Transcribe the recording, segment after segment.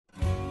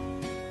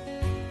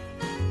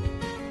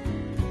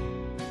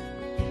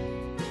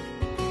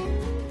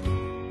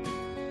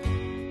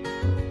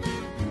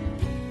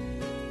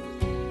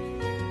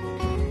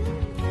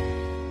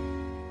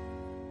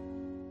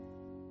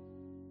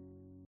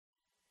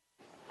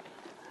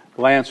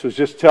Lance was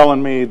just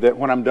telling me that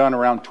when I'm done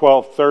around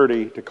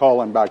 12:30 to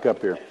call him back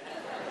up here.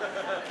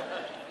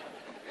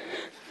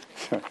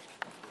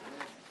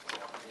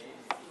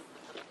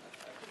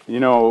 You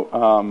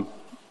know,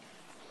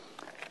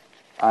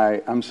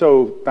 I'm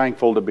so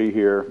thankful to be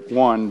here.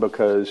 One,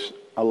 because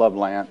I love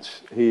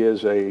Lance. He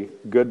is a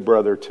good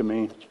brother to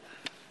me,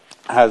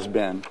 has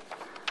been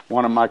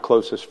one of my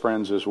closest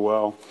friends as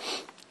well.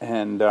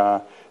 And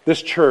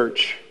this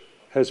church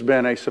has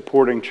been a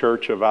supporting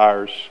church of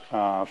ours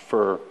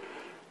for,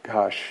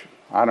 gosh,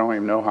 I don't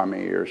even know how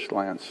many years,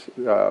 Lance.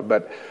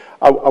 But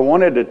I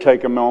wanted to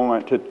take a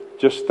moment to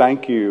just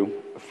thank you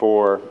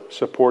for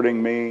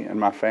supporting me and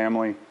my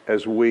family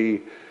as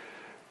we've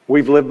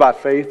lived by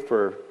faith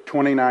for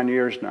 29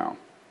 years now.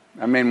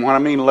 I mean, when I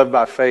mean live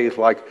by faith,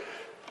 like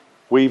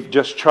we've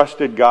just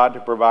trusted God to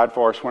provide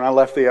for us. When I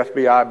left the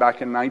FBI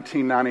back in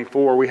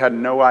 1994, we had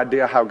no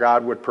idea how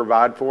God would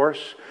provide for us.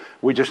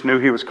 We just knew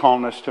He was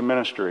calling us to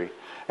ministry.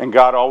 And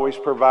God always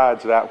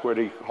provides that what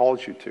He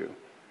calls you to.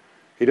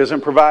 He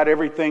doesn't provide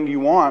everything you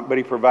want, but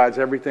He provides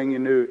everything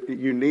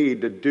you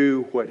need to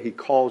do what He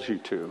calls you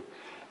to.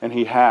 And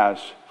He has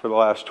for the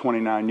last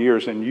 29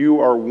 years. And you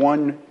are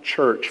one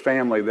church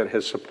family that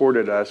has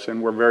supported us,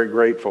 and we're very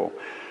grateful.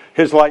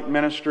 His Light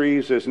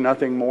Ministries is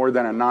nothing more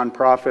than a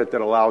nonprofit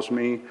that allows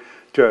me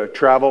to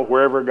travel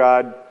wherever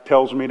God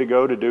tells me to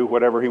go to do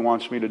whatever He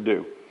wants me to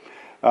do.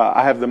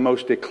 I have the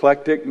most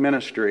eclectic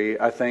ministry,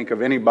 I think,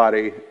 of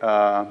anybody.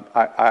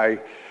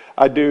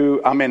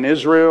 I'm in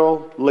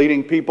Israel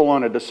leading people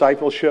on a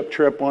discipleship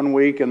trip one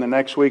week, and the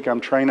next week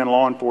I'm training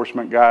law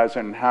enforcement guys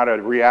in how to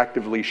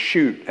reactively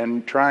shoot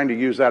and trying to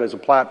use that as a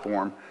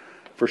platform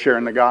for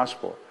sharing the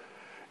gospel.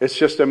 It's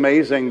just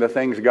amazing the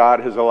things God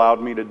has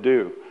allowed me to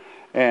do.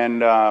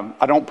 And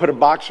I don't put a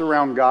box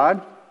around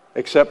God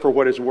except for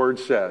what His Word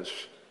says.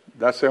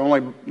 That's the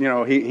only,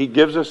 He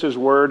gives us His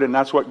Word, and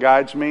that's what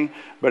guides me.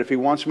 But if He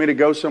wants me to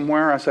go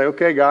somewhere, I say,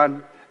 okay,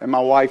 God, and my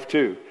wife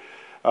too.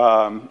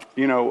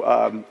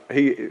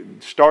 He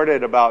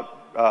started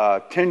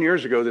about 10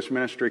 years ago this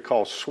ministry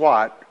called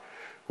SWAT,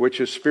 which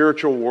is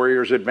Spiritual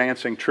Warriors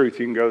Advancing Truth.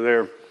 You can go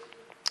there.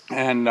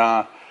 And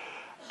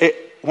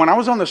when I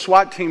was on the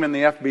SWAT team in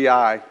the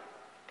FBI,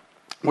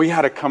 we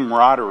had a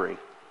camaraderie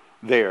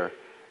there.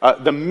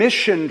 The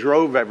mission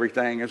drove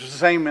everything. It's the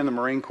same in the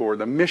Marine Corps.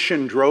 The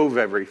mission drove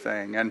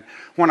everything. And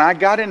when I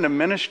got into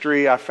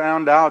ministry, I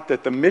found out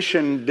that the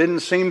mission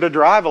didn't seem to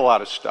drive a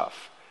lot of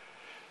stuff.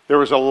 There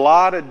was a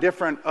lot of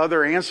different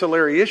other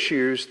ancillary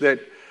issues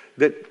that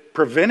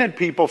prevented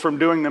people from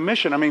doing the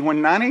mission. I mean,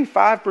 when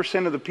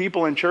 95% of the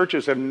people in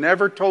churches have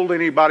never told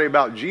anybody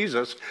about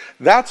Jesus,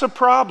 that's a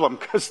problem,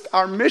 because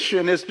our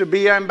mission is to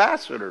be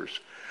ambassadors.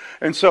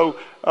 And so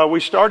we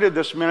started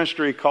this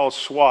ministry called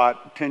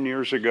SWAT 10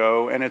 years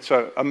ago, and it's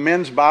a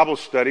men's Bible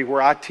study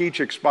where I teach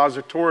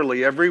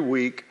expositorily every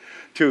week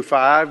to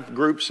 5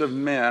 groups of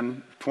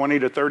men, 20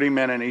 to 30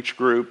 men in each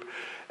group,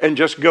 and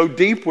just go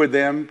deep with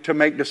them to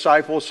make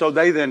disciples so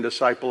they then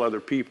disciple other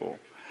people.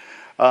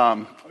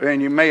 And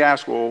you may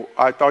ask, well,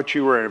 I thought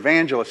you were an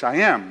evangelist. I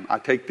am. I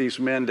take these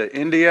men to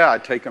India. I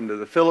take them to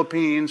the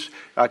Philippines.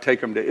 I take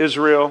them to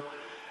Israel.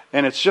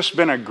 And it's just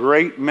been a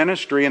great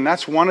ministry. And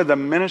that's one of the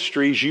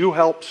ministries you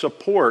help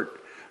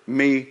support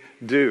me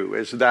do,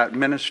 is that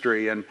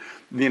ministry. And,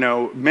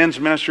 men's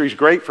ministry is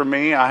great for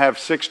me. I have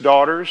 6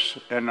 daughters,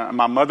 and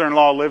my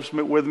mother-in-law lives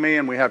with me,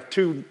 and we have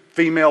 2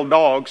 female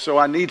dogs, so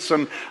I need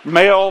some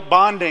male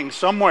bonding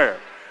somewhere,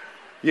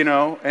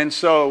 And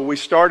so we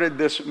started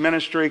this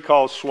ministry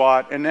called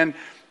SWAT, and then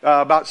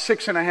about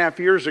 6.5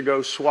 years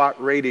ago,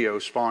 SWAT Radio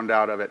spawned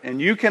out of it.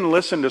 And you can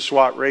listen to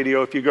SWAT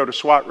Radio if you go to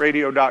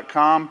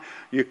swatradio.com.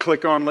 You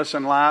click on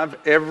Listen Live.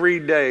 Every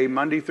day,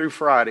 Monday through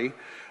Friday,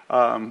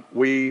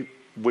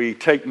 we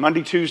take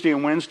Monday, Tuesday,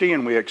 and Wednesday,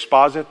 and we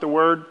exposit the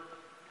Word.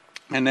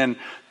 And then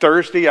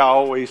Thursday, I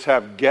always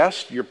have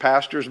guests. Your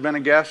pastor's been a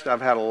guest.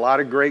 I've had a lot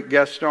of great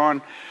guests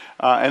on.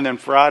 And then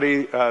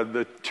Friday,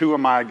 the 2 of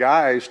my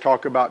guys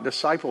talk about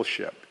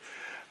discipleship.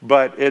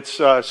 But it's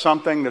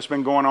something that's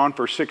been going on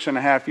for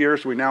 6.5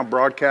 years. We now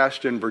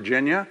broadcast in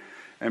Virginia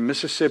and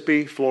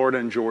Mississippi, Florida,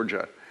 and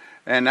Georgia.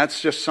 And that's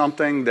just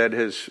something that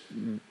has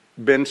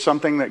been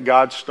something that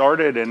God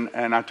started,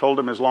 and I told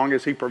Him as long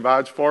as He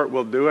provides for it,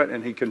 we'll do it,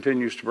 and He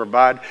continues to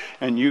provide.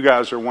 And you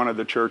guys are one of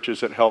the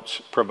churches that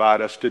helps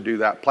provide us to do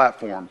that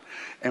platform.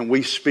 And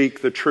we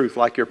speak the truth,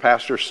 like your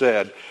pastor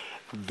said.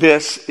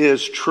 This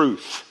is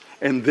truth,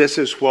 and this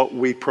is what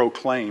we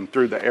proclaim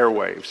through the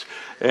airwaves.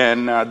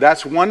 And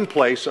that's one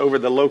place over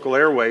the local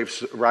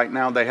airwaves right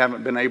now they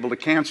haven't been able to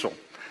cancel,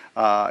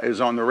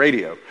 is on the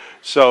radio.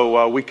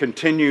 So we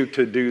continue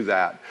to do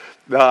that.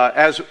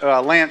 As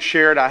Lance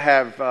shared, I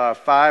have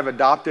 5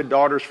 adopted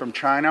daughters from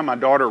China. My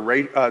daughter,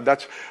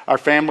 that's our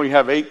family. We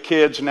have 8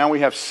 kids. Now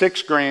we have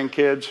 6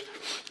 grandkids.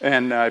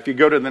 And if you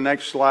go to the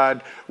next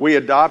slide, we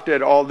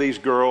adopted all these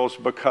girls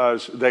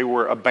because they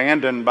were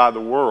abandoned by the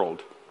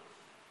world.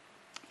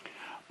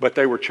 But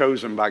they were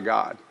chosen by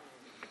God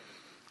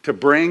to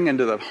bring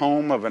into the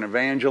home of an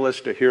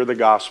evangelist to hear the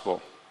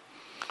gospel.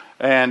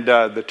 And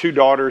the two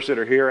daughters that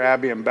are here,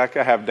 Abby and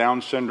Becca, have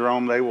Down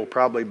syndrome. They will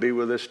probably be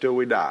with us till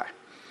we die.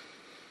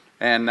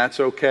 And that's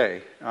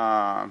okay.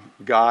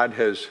 God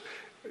has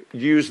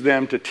used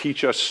them to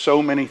teach us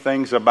so many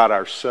things about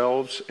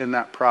ourselves in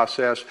that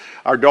process.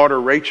 Our daughter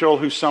Rachel,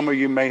 who some of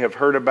you may have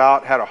heard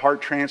about, had a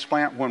heart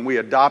transplant. When we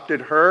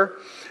adopted her,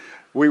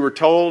 we were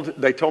told,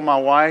 they told my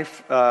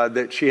wife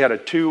that she had a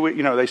 2-week,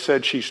 they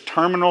said she's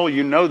terminal.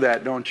 You know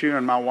that, don't you?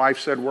 And my wife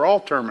said, we're all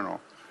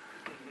terminal.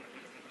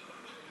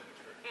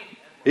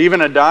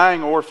 Even a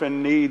dying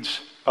orphan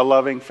needs a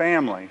loving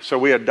family. So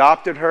we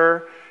adopted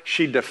her.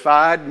 She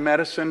defied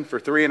medicine for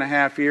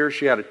 3.5 years.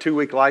 She had a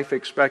 2-week life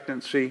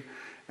expectancy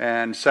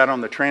and sat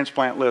on the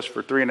transplant list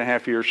for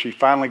 3.5 years. She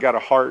finally got a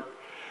heart,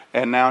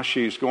 and now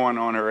she's going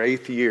on her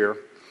 8th year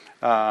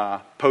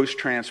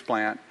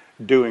post-transplant,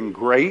 doing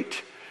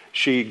great.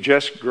 She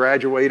just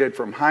graduated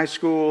from high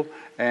school,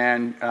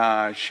 and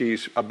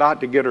she's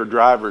about to get her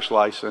driver's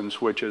license,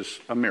 which is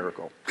a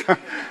miracle.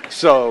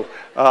 So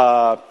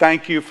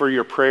thank you for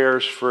your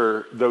prayers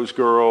for those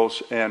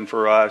girls and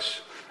for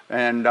us.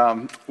 And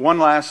one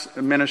last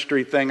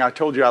ministry thing. I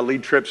told you I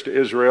lead trips to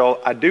Israel.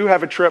 I do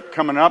have a trip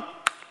coming up.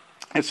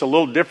 It's a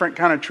little different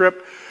kind of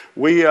trip.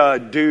 We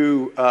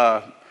do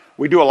a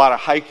lot of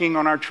hiking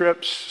on our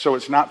trips, so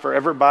it's not for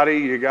everybody.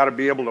 You got to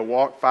be able to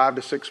walk 5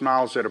 to 6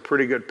 miles at a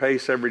pretty good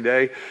pace every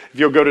day. If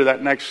you'll go to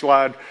that next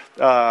slide.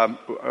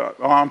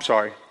 I'm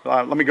sorry.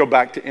 Let me go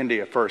back to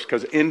India first,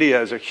 because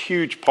India is a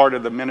huge part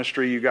of the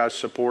ministry you guys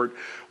support.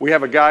 We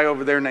have a guy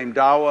over there named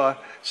Dawa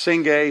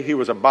Singhe. He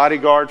was a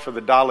bodyguard for the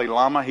Dalai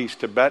Lama. He's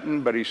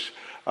Tibetan, but he's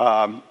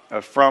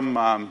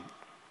from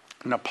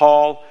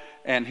Nepal.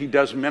 And he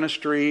does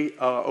ministry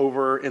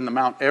over in the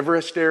Mount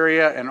Everest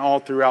area and all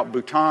throughout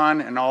Bhutan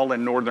and all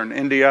in northern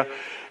India.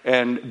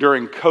 And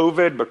during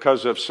COVID,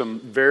 because of some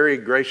very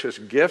gracious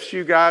gifts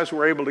you guys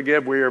were able to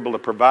give, we were able to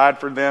provide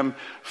for them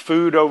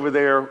food over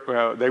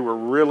there. They were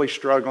really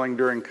struggling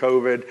during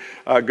COVID.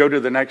 Go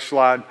to the next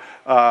slide.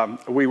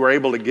 We were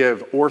able to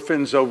give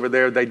orphans over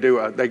there. They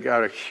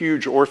got a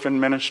huge orphan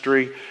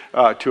ministry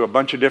to a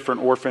bunch of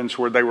different orphans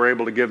where they were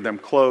able to give them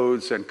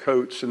clothes and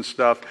coats and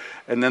stuff.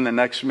 And then the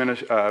next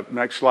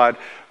slide.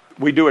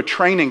 We do a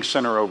training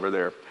center over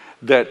there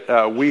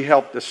that we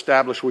helped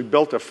establish. We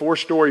built a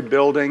 4-story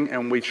building,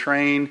 and we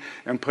train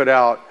and put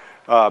out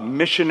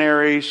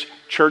missionaries,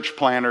 church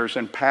planters,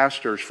 and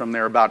pastors from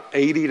there, about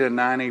 80 to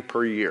 90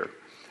 per year.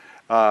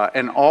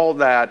 And all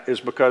that is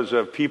because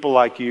of people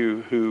like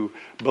you who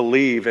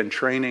believe in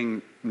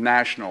training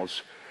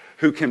nationals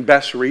who can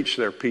best reach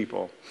their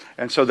people.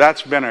 And so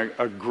that's been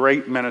a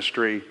great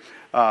ministry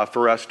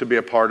for us to be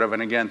a part of.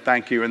 And again,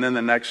 thank you. And then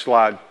the next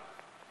slide.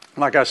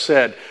 Like I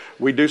said,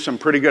 we do some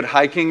pretty good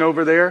hiking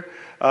over there.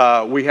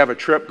 We have a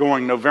trip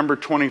going November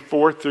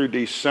 24th through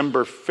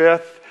December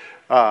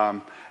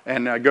 5th.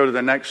 And go to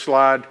the next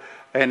slide.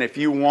 And if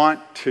you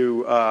want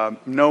to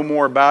know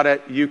more about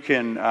it, you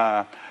can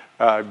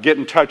get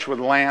in touch with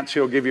Lance.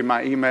 He'll give you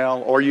my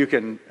email. Or you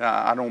can,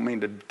 I don't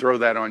mean to throw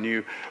that on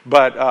you,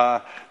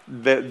 but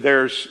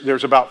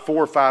there's about 4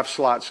 or 5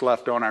 slots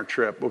left on our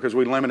trip because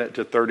we limit it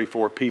to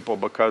 34 people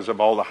because of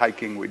all the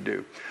hiking we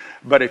do.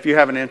 But if you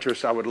have an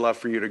interest, I would love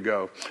for you to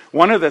go.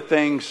 One of the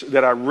things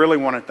that I really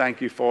want to thank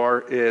you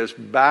for is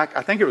back,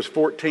 I think it was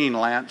 14,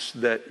 Lance,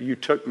 that you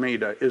took me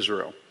to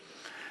Israel.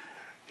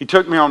 He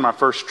took me on my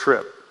first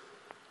trip.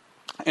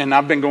 And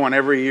I've been going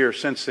every year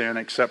since then,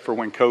 except for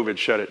when COVID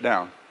shut it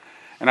down.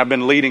 And I've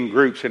been leading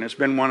groups, and it's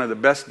been one of the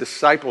best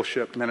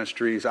discipleship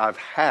ministries I've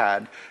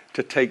had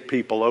to take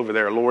people over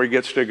there. Lori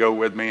gets to go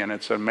with me, and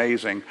it's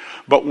amazing.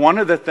 But one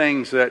of the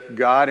things that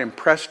God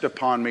impressed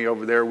upon me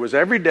over there was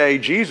every day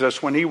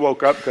Jesus, when he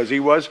woke up, because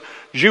he was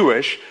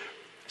Jewish,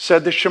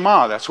 said the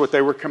Shema. That's what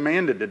they were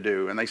commanded to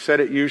do, and they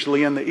said it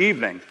usually in the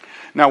evening.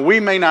 Now, we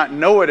may not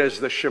know it as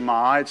the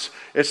Shema.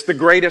 It's the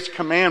greatest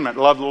commandment.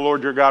 Love the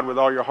Lord your God with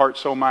all your heart,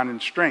 soul, mind,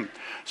 and strength.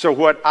 So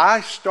what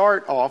I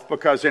start off,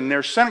 because in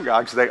their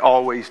synagogues they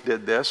always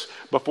did this,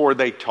 before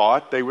they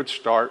taught, they would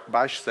start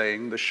by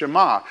saying the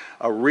Shema,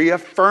 a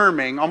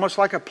reaffirming, almost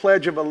like a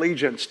pledge of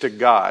allegiance to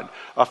God,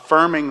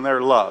 affirming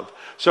their love.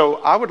 So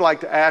I would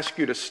like to ask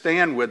you to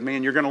stand with me,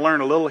 and you're going to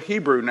learn a little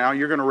Hebrew now.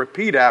 You're going to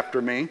repeat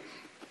after me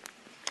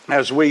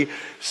as we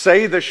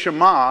say the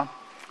Shema,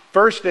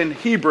 first in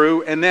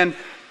Hebrew, and then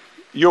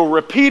you'll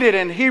repeat it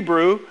in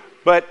Hebrew,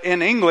 but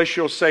in English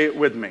you'll say it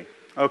with me,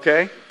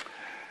 okay?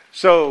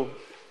 So,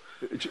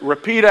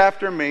 repeat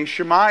after me.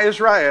 Shema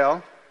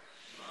Israel,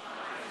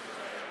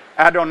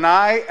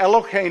 Adonai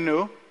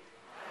Eloheinu,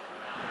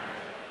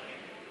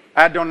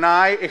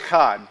 Adonai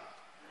Echad.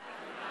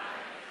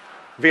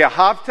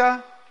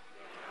 V'ahavta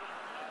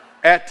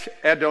et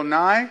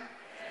Adonai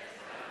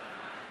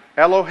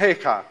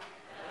Elohecha.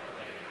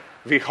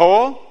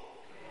 V'chol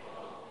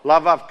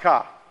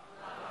lavavka.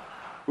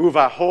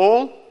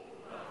 Uvahol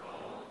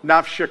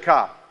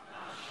nafshaka.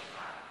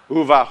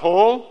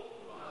 Uvahol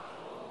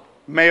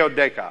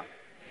meodeka.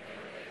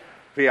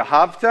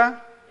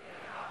 V'ahavta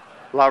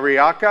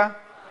lariaka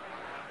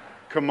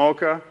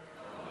kamoka.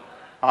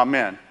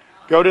 Amen.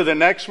 Go to the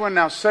next one.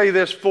 Now say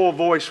this full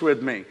voice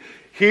with me.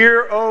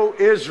 Hear, O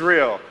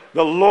Israel,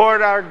 the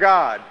Lord our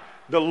God,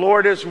 the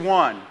Lord is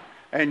one.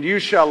 And you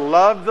shall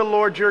love the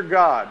Lord your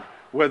God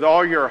with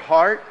all your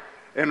heart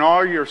and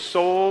all your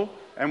soul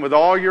and with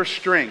all your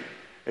strength.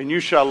 And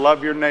you shall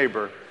love your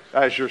neighbor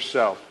as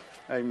yourself.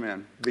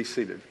 Amen. Be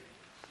seated.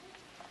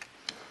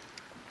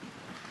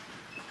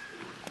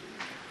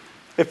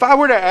 If I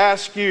were to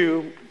ask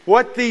you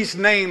what these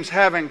names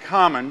have in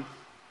common,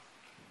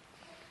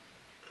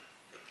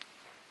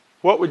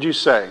 what would you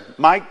say?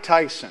 Mike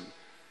Tyson,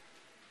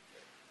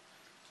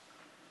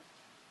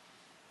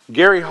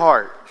 Gary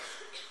Hart,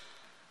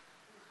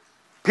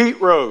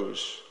 Pete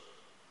Rose,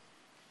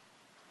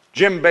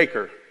 Jim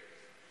Baker,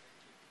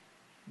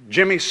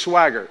 Jimmy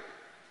Swaggart,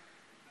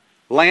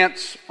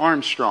 Lance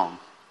Armstrong,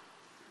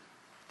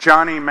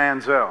 Johnny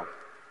Manziel,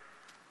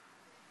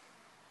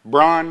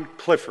 Bron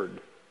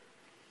Clifford.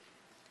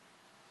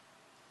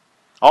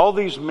 All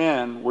these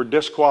men were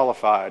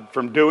disqualified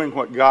from doing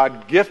what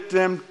God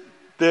gifted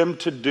them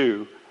to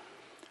do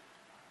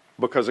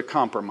because of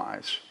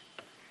compromise.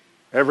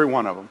 Every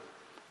one of them.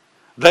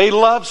 They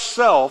love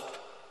self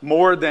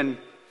more than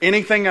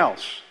anything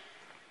else.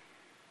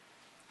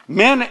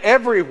 Men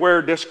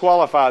everywhere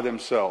disqualify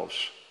themselves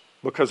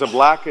because of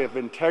lack of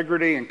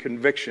integrity and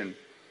conviction.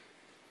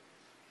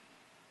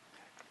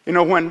 You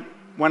know, when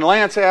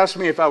Lance asked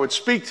me if I would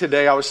speak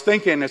today, I was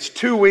thinking it's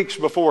 2 weeks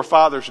before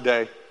Father's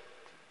Day.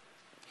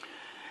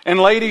 And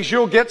ladies,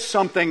 you'll get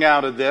something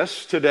out of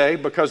this today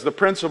because the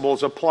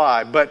principles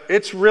apply. But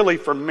it's really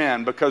for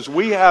men because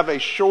we have a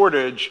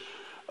shortage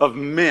of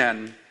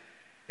men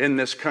in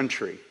this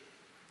country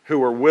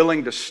who are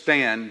willing to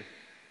stand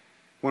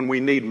when we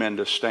need men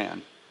to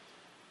stand.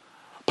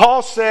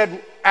 Paul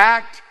said,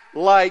 act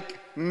like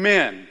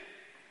men.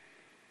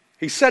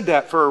 He said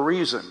that for a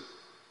reason.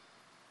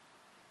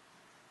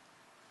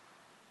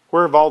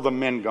 Where have all the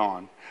men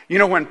gone? You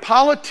know, when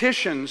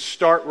politicians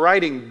start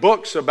writing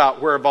books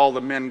about where have all the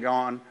men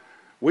gone,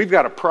 we've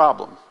got a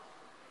problem.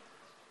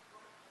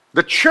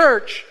 The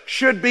church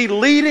should be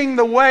leading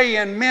the way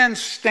in men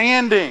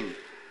standing,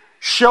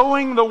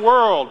 showing the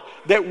world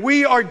that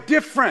we are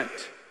different.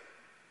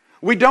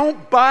 We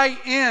don't buy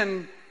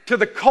in to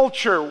the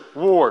culture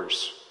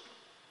wars.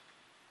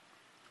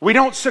 We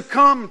don't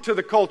succumb to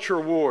the culture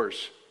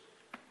wars.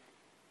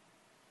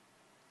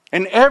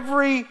 In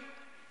every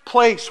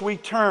place we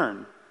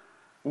turn,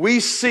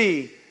 we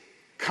see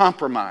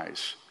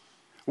compromise.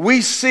 We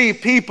see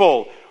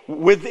people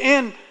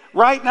within.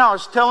 Right now, I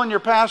was telling your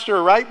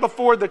pastor right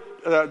before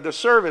the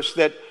service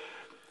that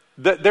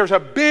there's a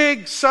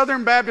big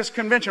Southern Baptist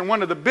Convention,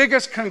 one of the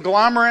biggest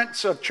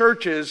conglomerates of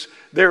churches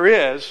there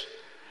is.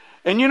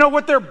 And you know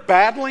what they're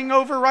battling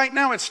over right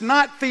now? It's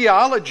not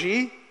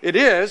theology. It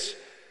is.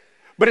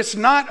 But it's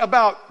not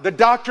about the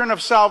doctrine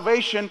of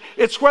salvation.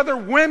 It's whether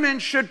women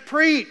should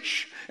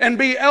preach and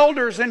be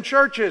elders in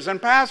churches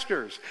and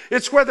pastors.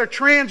 It's whether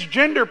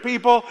transgender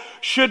people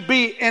should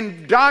be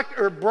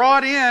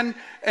brought in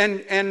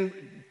and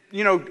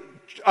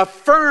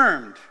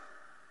affirmed.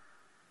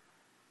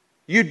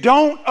 You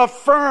don't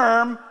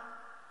affirm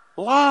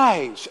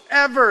lies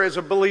ever as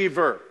a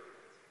believer.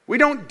 We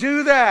don't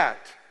do that.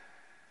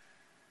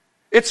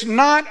 It's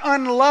not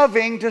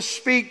unloving to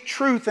speak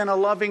truth in a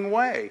loving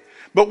way.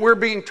 But we're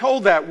being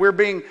told that. We're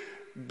being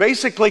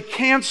basically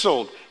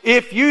canceled.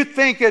 If you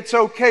think it's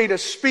okay to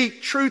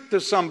speak truth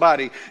to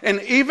somebody, and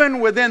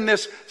even within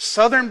this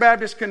Southern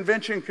Baptist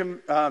Convention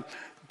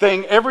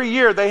thing, every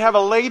year they have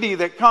a lady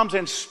that comes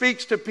and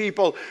speaks to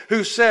people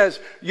who says,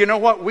 you know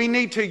what, we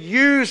need to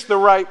use the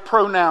right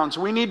pronouns.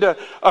 We need to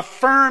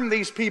affirm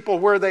these people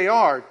where they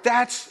are.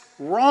 That's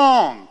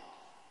wrong.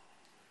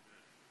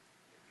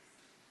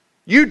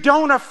 You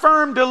don't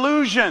affirm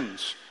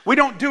delusions. We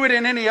don't do it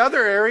in any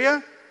other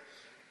area.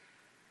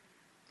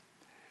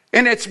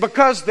 And it's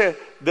because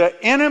the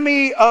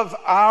enemy of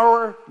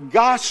our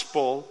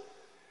gospel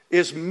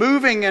is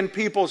moving in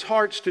people's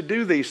hearts to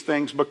do these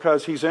things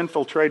because he's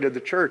infiltrated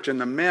the church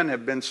and the men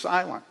have been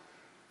silent.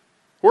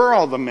 Where are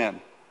all the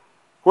men?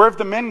 Where have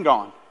the men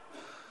gone?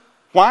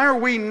 Why are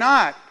we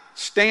not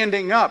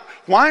standing up?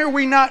 Why are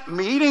we not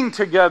meeting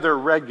together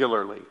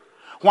regularly?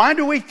 Why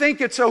do we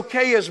think it's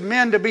okay as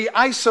men to be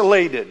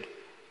isolated?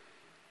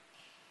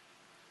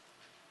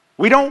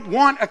 We don't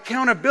want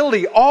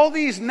accountability. All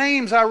these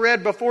names I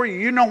read before you,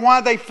 you know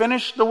why they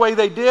finished the way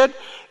they did?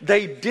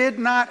 They did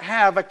not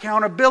have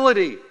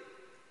accountability.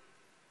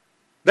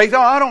 They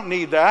thought, I don't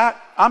need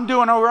that. I'm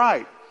doing all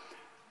right.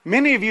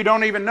 Many of you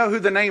don't even know who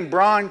the name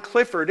Bron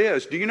Clifford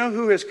is. Do you know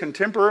who his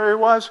contemporary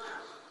was?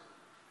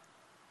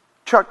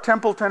 Chuck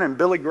Templeton and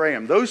Billy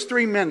Graham. Those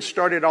three men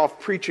started off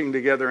preaching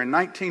together in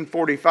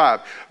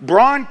 1945.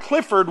 Bron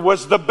Clifford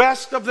was the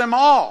best of them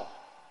all.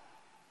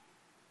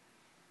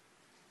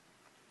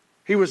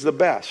 He was the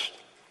best.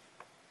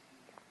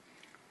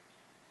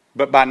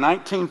 But by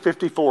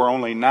 1954,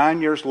 only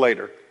 9 years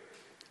later,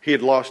 he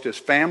had lost his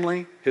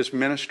family, his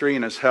ministry,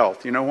 and his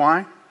health. You know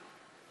why?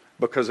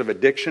 Because of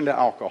addiction to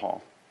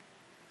alcohol.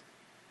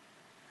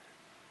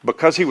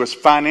 Because he was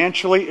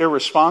financially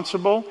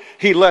irresponsible,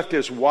 he left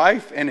his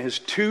wife and his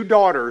 2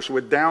 daughters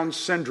with Down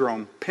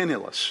syndrome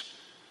penniless.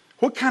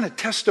 What kind of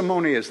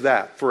testimony is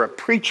that for a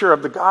preacher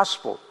of the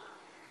gospel?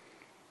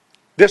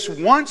 This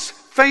once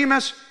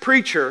famous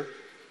preacher,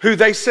 who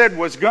they said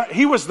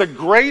he was the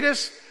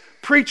greatest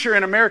preacher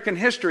in American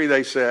history,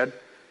 they said,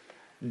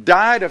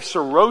 died of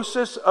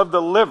cirrhosis of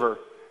the liver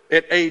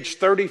at age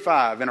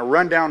 35 in a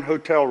rundown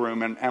hotel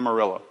room in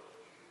Amarillo.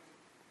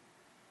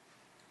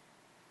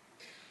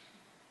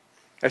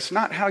 It's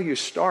not how you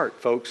start,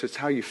 folks, it's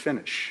how you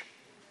finish.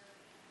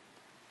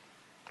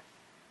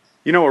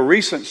 You know, a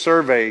recent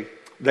survey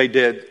they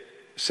did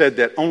said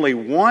that only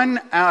 1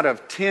 out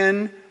of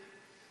 10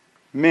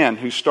 men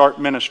who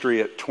start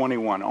ministry at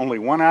 21, only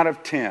 1 out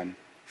of 10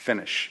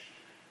 finish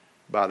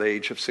by the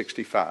age of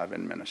 65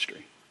 in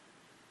ministry.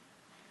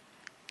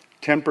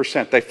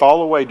 10%. They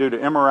fall away due to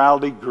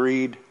immorality,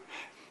 greed.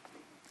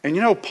 And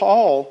you know,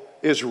 Paul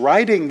is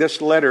writing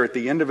this letter at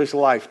the end of his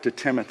life to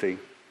Timothy.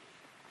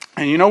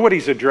 And you know what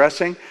he's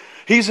addressing?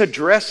 He's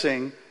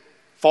addressing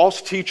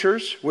false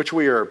teachers, which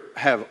we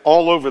have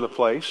all over the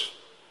place.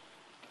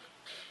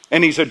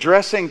 And he's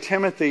addressing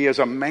Timothy as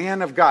a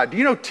man of God. Do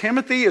you know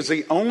Timothy is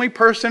the only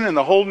person in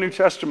the whole New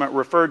Testament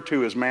referred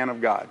to as man of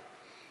God?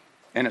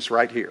 And it's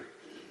right here.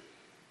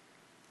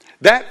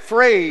 That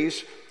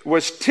phrase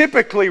was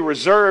typically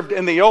reserved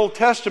in the Old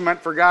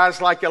Testament for guys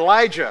like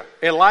Elijah,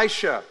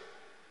 Elisha,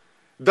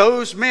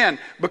 those men,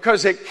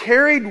 because it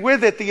carried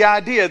with it the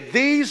idea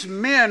these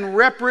men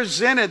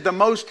represented the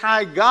Most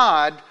High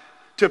God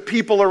to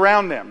people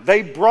around them.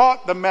 They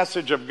brought the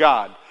message of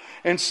God.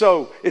 And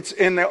so it's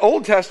in the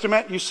Old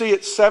Testament, you see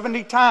it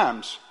 70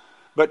 times.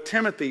 But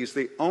Timothy's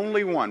the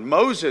only one.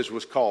 Moses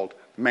was called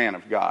man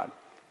of God.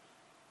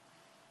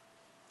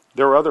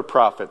 There were other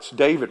prophets.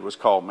 David was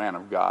called man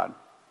of God.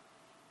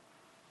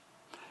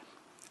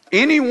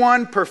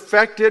 Anyone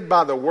perfected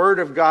by the Word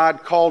of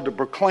God, called to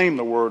proclaim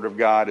the Word of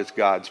God, is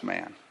God's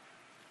man.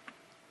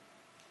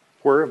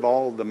 Where have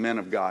all the men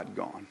of God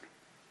gone?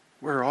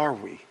 Where are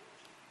we?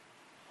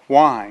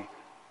 Why?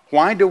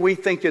 Why do we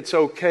think it's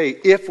okay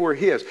if we're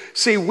His?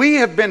 See, we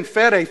have been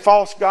fed a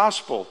false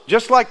gospel.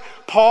 Just like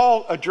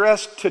Paul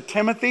addressed to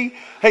Timothy,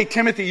 hey,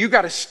 Timothy, you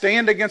got to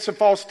stand against the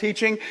false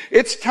teaching.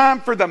 It's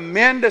time for the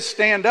men to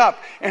stand up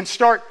and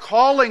start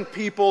calling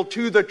people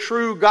to the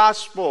true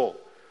gospel.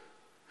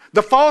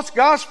 The false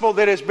gospel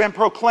that has been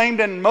proclaimed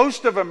in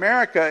most of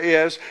America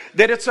is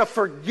that it's a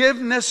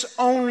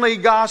forgiveness-only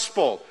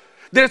gospel.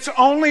 That it's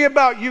only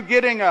about you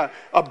getting a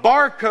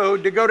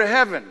barcode to go to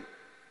heaven.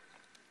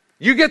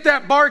 You get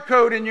that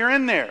barcode and you're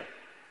in there.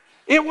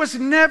 It was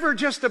never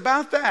just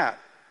about that.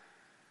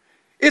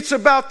 It's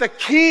about the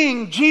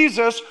King,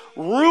 Jesus,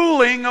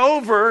 ruling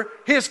over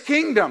His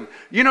kingdom.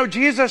 You know,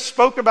 Jesus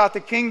spoke about the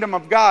kingdom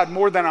of God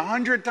more than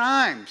 100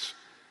 times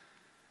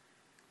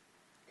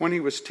when He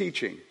was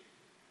teaching.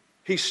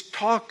 He's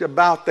talked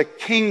about the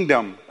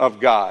kingdom of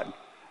God,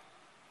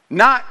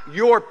 not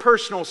your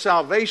personal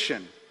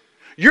salvation.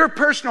 Your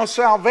personal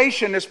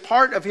salvation is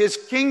part of His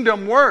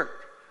kingdom work.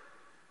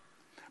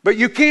 But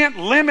you can't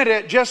limit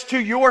it just to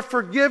your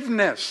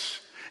forgiveness.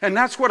 And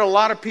that's what a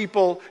lot of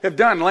people have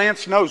done.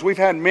 Lance knows, we've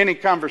had many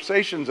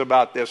conversations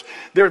about this.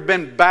 There have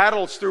been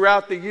battles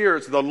throughout the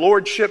years, the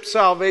lordship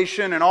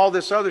salvation and all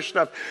this other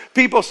stuff.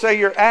 People say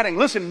you're adding.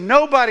 Listen,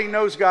 nobody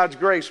knows God's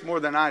grace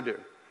more than I do.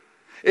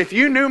 If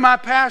you knew my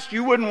past,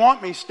 you wouldn't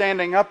want me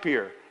standing up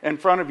here in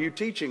front of you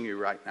teaching you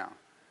right now.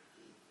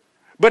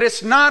 But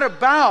it's not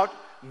about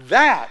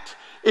that.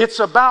 It's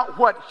about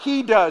what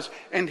He does.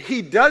 And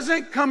He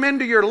doesn't come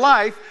into your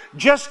life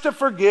just to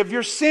forgive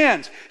your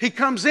sins. He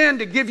comes in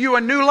to give you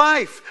a new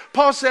life.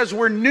 Paul says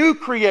we're new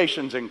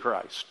creations in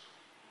Christ.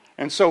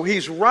 And so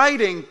he's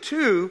writing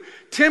to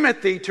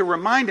Timothy to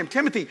remind him,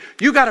 Timothy,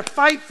 you got to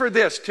fight for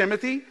this,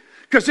 Timothy.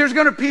 Because there's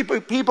going to be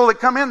people that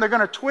come in, they're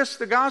going to twist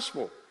the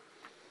gospel.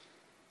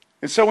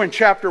 And so in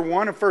chapter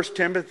 1 of 1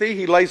 Timothy,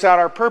 he lays out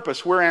our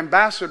purpose. We're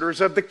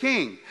ambassadors of the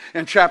King.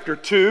 In chapter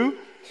 2,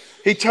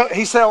 he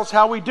tells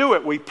how we do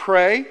it. We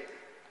pray.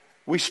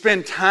 We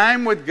spend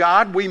time with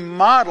God. We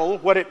model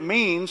what it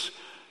means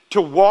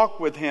to walk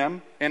with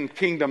Him in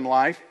kingdom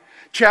life.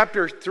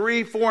 Chapter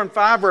 3, 4, and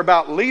 5 are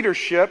about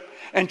leadership.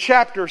 And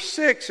chapter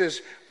 6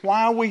 is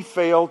why we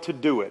fail to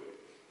do it.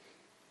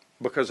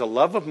 Because of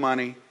love of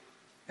money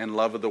and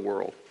love of the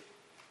world.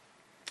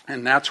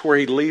 And that's where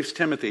he leaves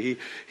Timothy.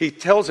 He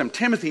tells him,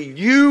 Timothy,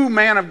 you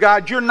man of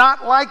God, you're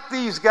not like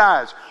these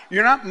guys.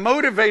 You're not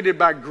motivated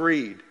by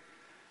greed.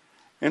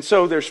 And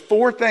so there's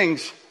four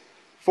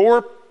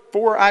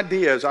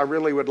ideas I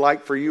really would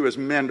like for you as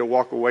men to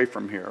walk away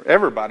from here.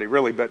 Everybody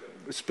really, but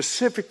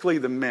specifically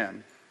the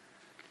men.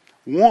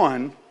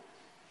 One,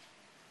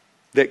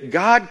 that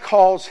God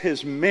calls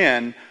His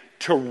men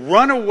to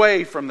run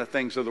away from the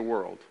things of the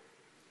world.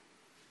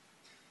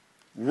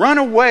 Run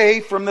away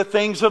from the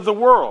things of the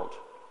world.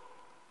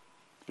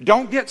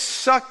 Don't get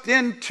sucked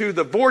into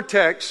the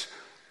vortex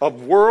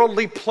of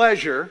worldly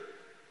pleasure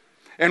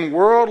and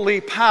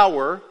worldly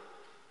power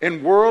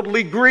and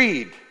worldly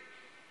greed.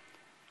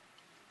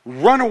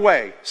 Run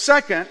away.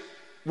 Second,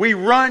 We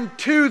run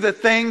to the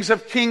things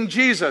of King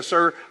Jesus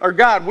or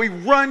God. We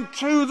run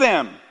to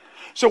them.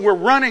 So we're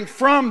running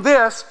from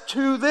this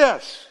to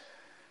this.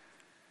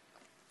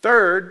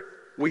 Third,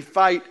 we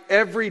fight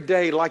every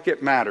day like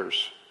it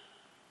matters.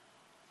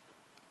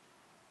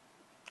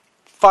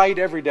 Fight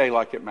every day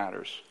like it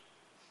matters.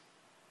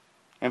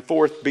 And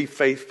fourth, be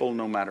faithful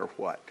no matter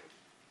what.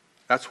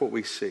 That's what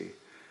we see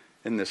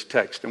in this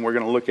text. And we're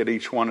going to look at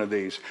each one of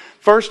these.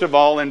 First of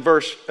all, in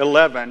verse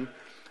 11,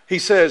 he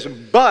says,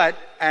 but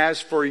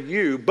for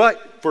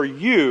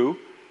you,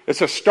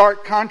 it's a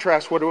stark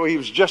contrast with what he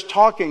was just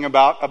talking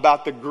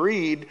about the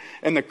greed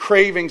and the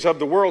cravings of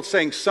the world,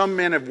 saying some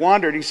men have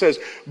wandered. He says,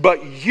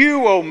 but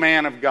you, O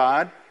man of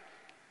God,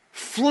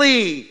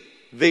 flee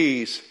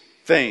these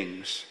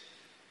things.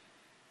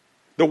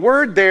 The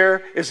word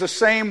there is the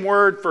same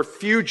word for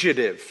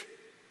fugitive.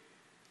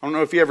 I don't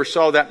know if you ever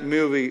saw that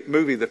movie,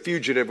 The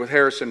Fugitive, with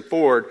Harrison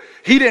Ford.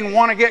 He didn't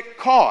want to get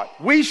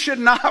caught. We should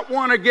not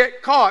want to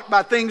get caught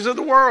by things of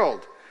the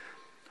world.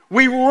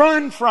 We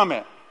run from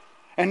it.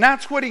 And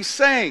that's what he's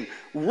saying.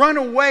 Run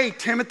away,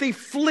 Timothy.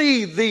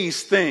 Flee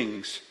these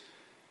things.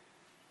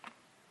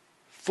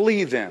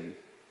 Flee them.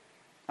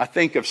 I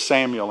think of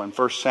Samuel in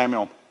 1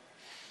 Samuel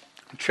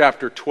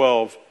chapter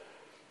 12.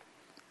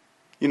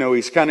 You know,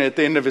 he's kind of at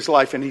the end of his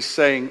life and he's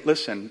saying,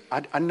 listen,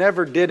 I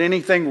never did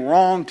anything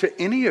wrong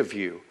to any of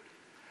you.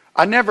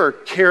 I never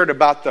cared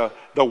about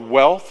the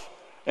wealth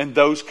and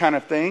those kind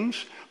of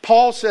things.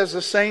 Paul says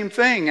the same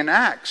thing in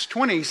Acts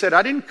 20. He said,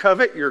 I didn't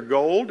covet your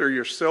gold or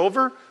your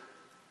silver.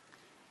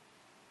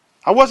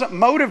 I wasn't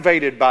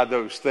motivated by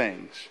those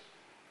things.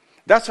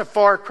 That's a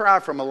far cry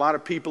from a lot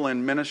of people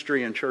in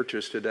ministry and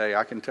churches today,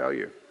 I can tell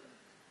you.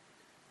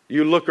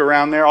 You look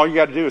around there, all you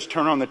got to do is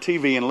turn on the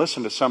TV and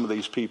listen to some of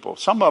these people.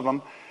 Some of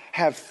them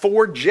have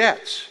 4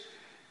 jets.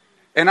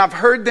 And I've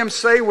heard them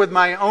say with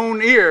my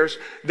own ears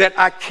that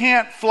I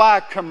can't fly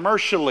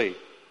commercially.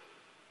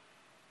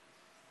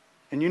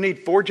 And you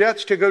need 4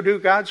 jets to go do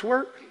God's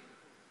work?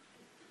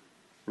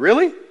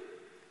 Really?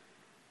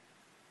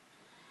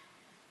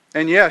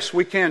 And yes,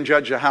 we can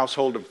judge a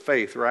household of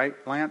faith, right,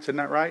 Lance? Isn't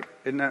that right?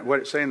 Isn't that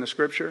what it says in the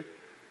Scripture?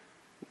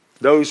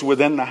 Those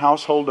within the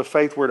household of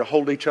faith were to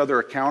hold each other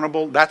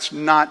accountable. That's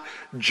not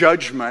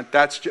judgment.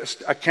 That's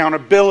just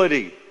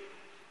accountability.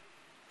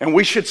 And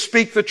we should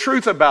speak the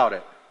truth about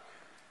it.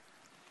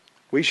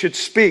 We should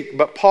speak.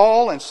 But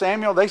Paul and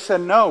Samuel, they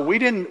said, no, we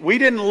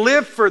didn't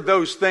live for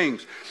those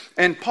things.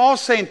 And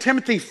Paul's saying,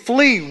 Timothy,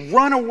 flee,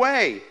 run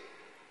away.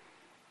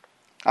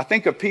 I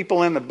think of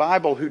people in the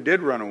Bible who did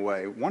run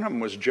away. One of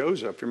them was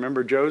Joseph.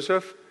 Remember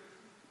Joseph?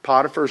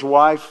 Potiphar's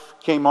wife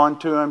came on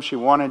to him. She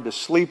wanted to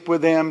sleep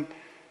with him.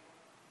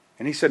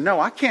 And he said, no,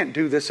 I can't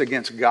do this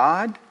against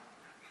God.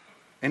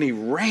 And he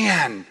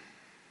ran.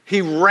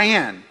 He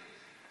ran.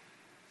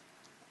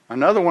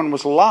 Another one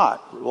was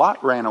Lot.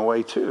 Lot ran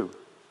away too.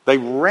 They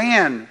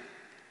ran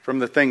from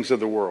the things of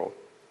the world.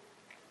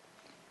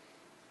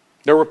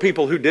 There were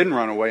people who didn't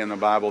run away in the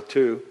Bible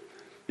too.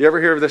 You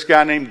ever hear of this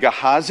guy named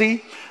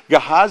Gehazi?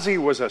 Gehazi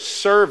was a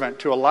servant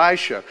to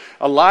Elisha.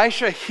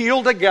 Elisha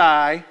healed a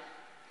guy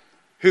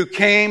who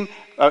came,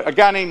 a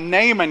guy named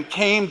Naaman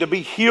came to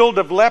be healed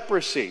of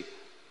leprosy.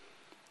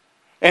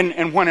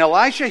 And when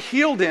Elisha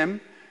healed him,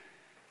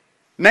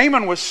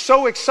 Naaman was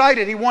so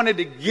excited he wanted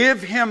to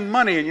give him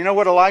money. And you know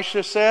what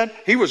Elisha said?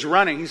 He was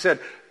running. He said,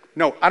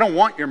 no, I don't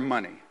want your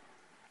money.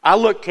 I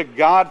look to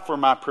God for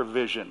my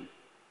provision.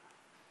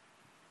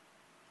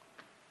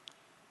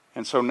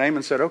 And so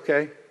Naaman said,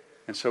 okay.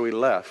 And so he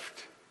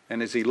left.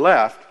 And as he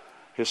left,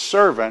 his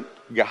servant,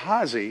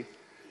 Gehazi,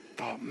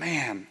 thought,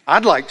 man,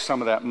 I'd like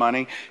some of that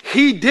money.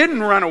 He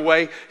didn't run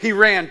away. He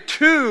ran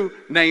to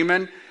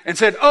Naaman and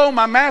said, oh,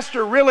 my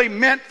master really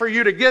meant for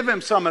you to give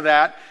him some of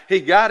that. He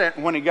got it.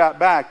 And when he got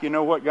back, you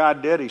know what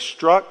God did? He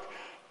struck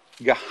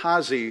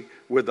Gehazi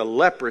with the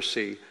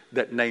leprosy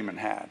that Naaman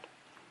had.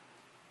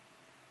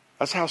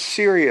 That's how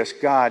serious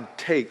God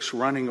takes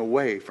running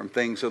away from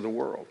things of the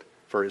world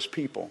for his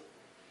people.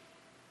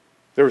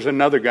 There was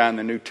another guy in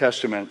the New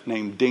Testament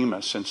named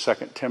Demas in 2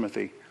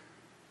 Timothy.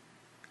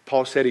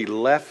 Paul said he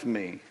left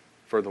me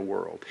for the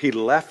world. He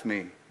left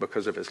me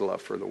because of his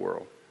love for the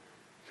world.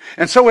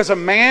 And so as a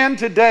man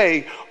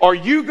today, are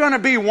you going to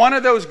be one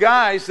of those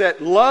guys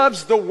that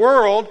loves the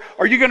world?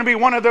 Or are you going to be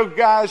one of those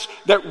guys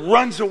that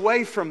runs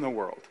away from the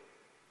world?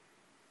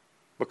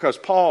 Because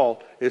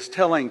Paul is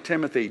telling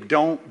Timothy,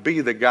 don't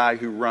be the guy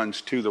who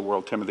runs to the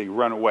world. Timothy,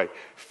 run away.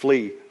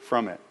 Flee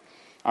from it.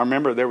 I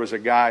remember there was a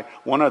guy,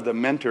 one of the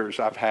mentors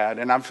I've had,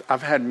 and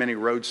I've had many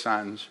road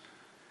signs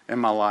in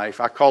my life.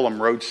 I call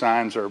them road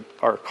signs or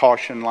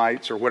caution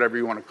lights or whatever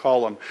you want to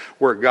call them,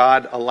 where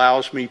God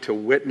allows me to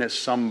witness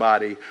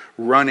somebody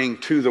running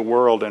to the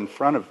world in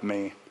front of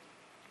me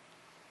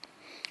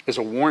as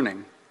a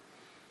warning.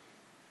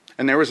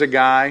 And there was a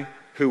guy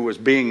who was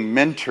being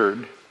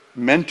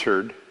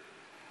mentored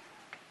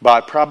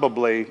by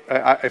probably,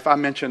 if I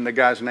mention the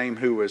guy's name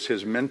who was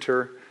his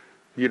mentor,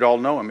 you'd all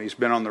know him. He's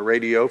been on the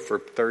radio for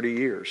 30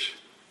 years.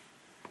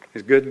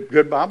 He's a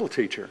good Bible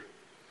teacher.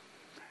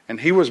 And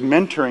he was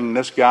mentoring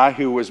this guy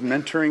who was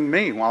mentoring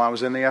me while I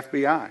was in the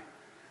FBI.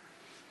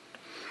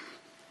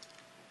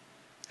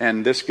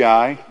 And this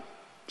guy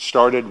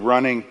started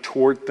running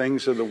toward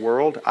things of the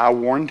world. I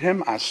warned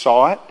him. I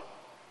saw it.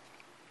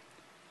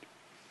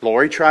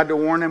 Lori tried to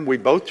warn him. We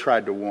both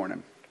tried to warn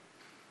him.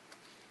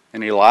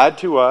 And he lied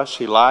to us.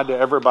 He lied to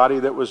everybody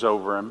that was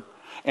over him.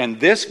 And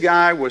this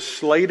guy was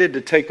slated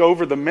to take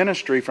over the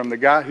ministry from the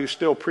guy who's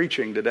still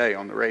preaching today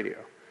on the radio.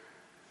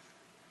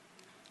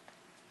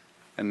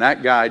 And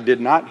that guy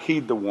did not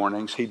heed the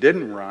warnings. He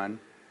didn't run.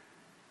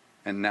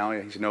 And now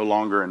he's no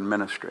longer in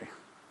ministry.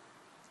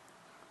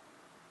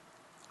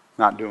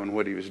 Not doing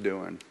what he was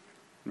doing.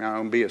 Now, I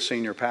don't be a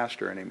senior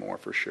pastor anymore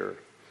for sure.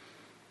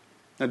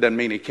 That doesn't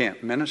mean he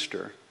can't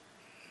minister.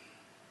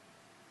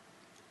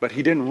 But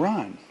he didn't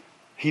run.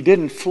 He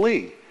didn't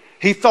flee.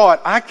 He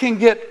thought, I can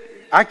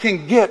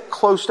get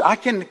close to, I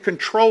can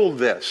control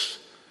this.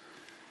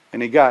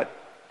 And he got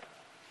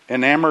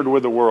enamored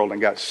with the world and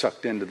got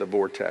sucked into the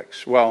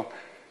vortex. Well,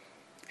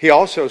 he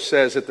also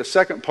says at the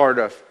second part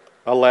of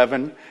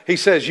 11, he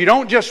says, you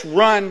don't just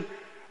run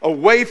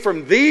away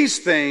from these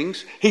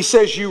things. He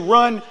says you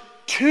run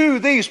to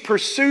these,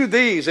 pursue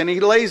these. And he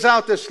lays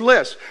out this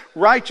list: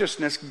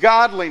 righteousness,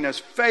 godliness,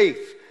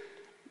 faith,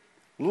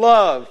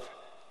 love,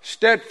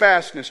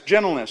 steadfastness,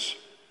 gentleness.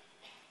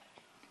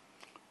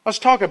 Let's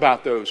talk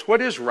about those.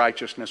 What is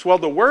righteousness? Well,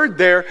 the word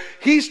there,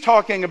 he's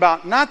talking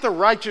about not the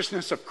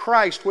righteousness of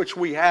Christ, which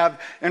we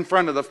have in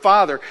front of the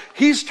Father.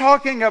 He's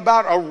talking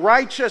about a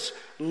righteous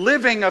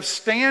living of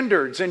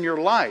standards in your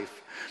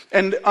life.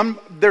 And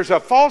there's a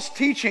false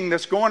teaching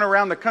that's going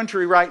around the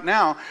country right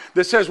now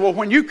that says, well,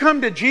 when you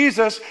come to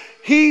Jesus,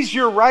 He's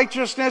your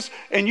righteousness,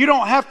 and you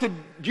don't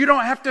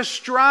have to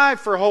strive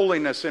for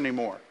holiness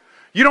anymore.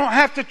 You don't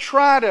have to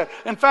try to,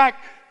 in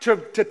fact, to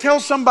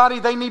tell somebody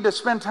they need to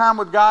spend time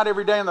with God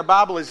every day in the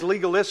Bible is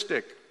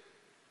legalistic.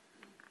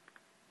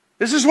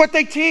 This is what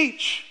they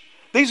teach.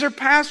 These are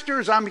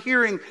pastors I'm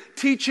hearing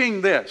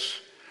teaching this.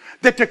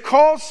 That to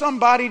call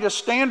somebody to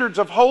standards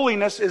of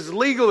holiness is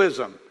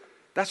legalism.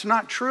 That's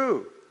not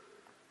true.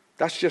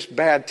 That's just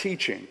bad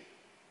teaching.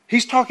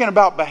 He's talking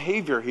about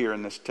behavior here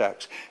in this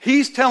text.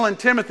 He's telling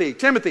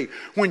Timothy,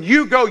 when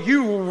you go,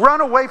 you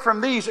run away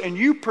from these and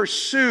you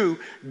pursue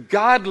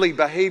godly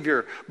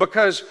behavior,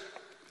 because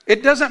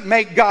it doesn't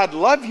make God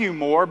love you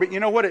more, but you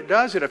know what it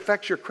does? It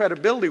affects your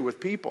credibility with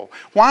people.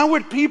 Why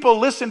would people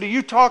listen to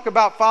you talk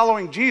about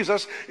following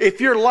Jesus if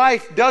your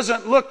life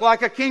doesn't look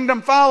like a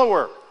kingdom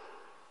follower?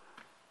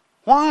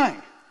 Why?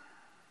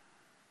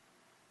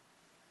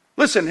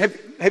 Listen,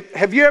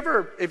 have you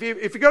ever, if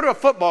you go to a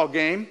football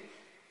game,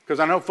 because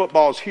I know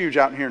football is huge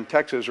out here in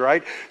Texas,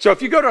 right? So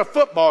if you go to a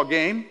football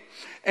game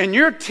and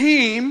your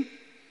team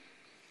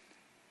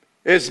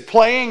is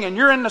playing and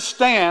you're in the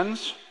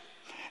stands,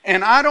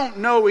 and I don't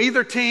know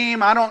either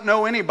team, I don't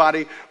know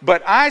anybody,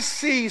 but I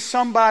see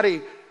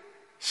somebody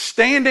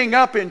standing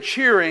up and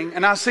cheering,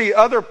 and I see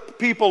other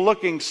people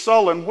looking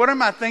sullen. What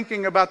am I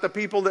thinking about the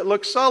people that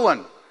look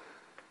sullen?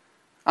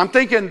 I'm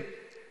thinking,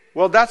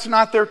 well, that's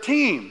not their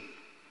team.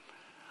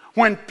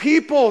 When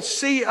people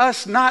see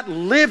us not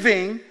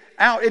living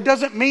out, it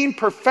doesn't mean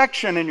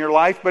perfection in your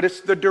life, but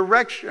it's the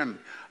direction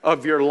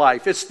of your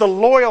life. It's the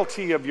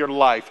loyalty of your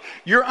life.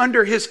 You're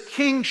under His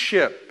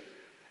kingship,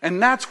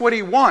 and that's what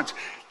He wants.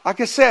 Like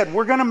I said,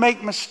 we're going to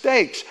make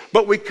mistakes,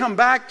 but we come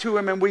back to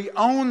Him and we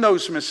own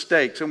those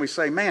mistakes, and we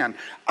say, man,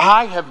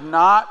 I have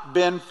not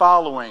been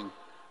following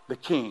the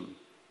King.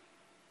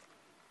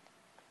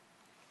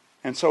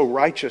 And so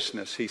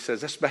righteousness, he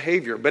says, that's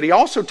behavior. But he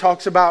also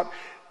talks about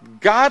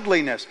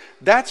godliness.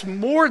 That's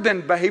more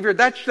than behavior.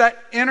 That's that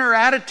inner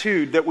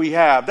attitude that we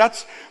have.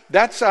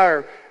 That's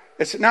our,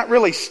 it's not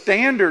really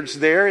standards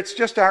there. It's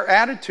just our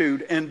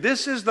attitude. And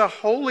this is the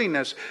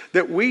holiness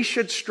that we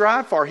should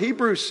strive for.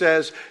 Hebrews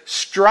says,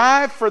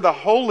 strive for the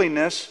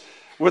holiness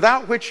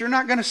without which you're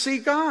not going to see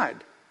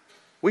God.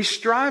 We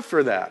strive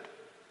for that.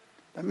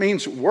 That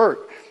means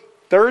work.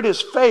 Third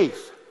is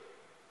faith.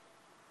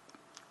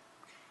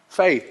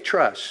 Faith,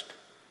 trust.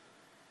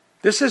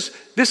 This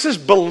is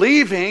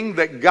believing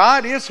that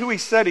God is who He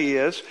said He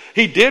is.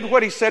 He did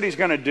what He said He's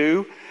going to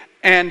do.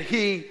 And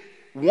He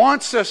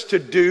wants us to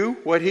do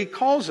what He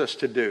calls us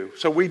to do.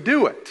 So we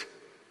do it.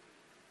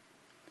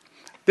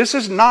 This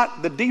is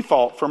not the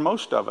default for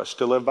most of us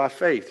to live by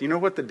faith. You know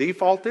what the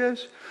default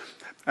is?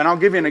 And I'll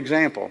give you an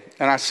example.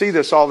 And I see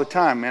this all the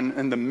time.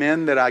 And the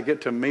men that I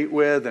get to meet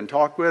with and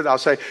talk with, I'll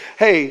say,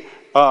 hey,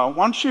 why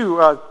don't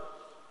you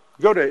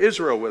go to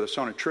Israel with us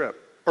on a trip?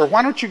 Or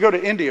why don't you go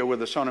to India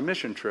with us on a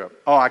mission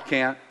trip? Oh, I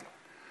can't.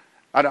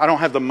 I don't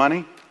have the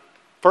money.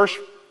 First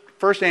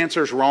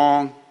answer is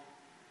wrong.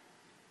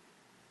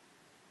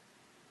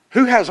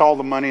 Who has all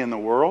the money in the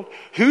world?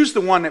 Who's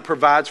the one that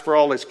provides for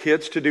all his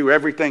kids to do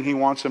everything he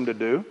wants them to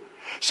do?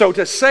 So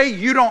to say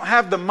you don't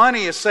have the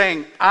money is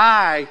saying,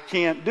 I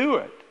can't do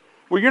it.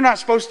 Well, you're not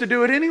supposed to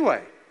do it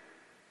anyway.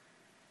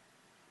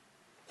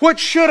 What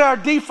should our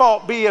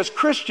default be as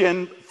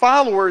Christian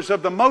followers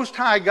of the Most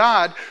High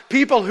God,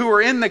 people who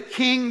are in the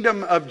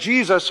kingdom of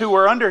Jesus, who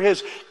are under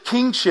His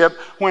kingship,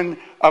 when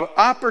an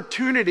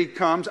opportunity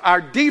comes,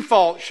 our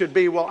default should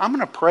be, well, I'm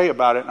going to pray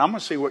about it and I'm going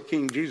to see what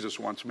King Jesus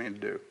wants me to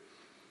do.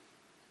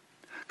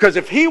 Because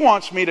if he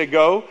wants me to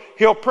go,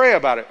 he'll pray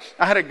about it.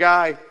 I had a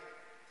guy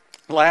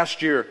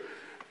last year,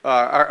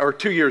 or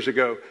 2 years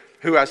ago,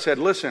 who I said,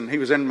 listen, he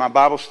was in my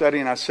Bible study,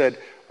 and I said,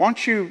 why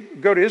don't you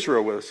go to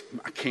Israel with us?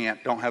 I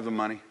can't, don't have the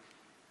money.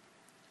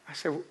 I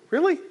said,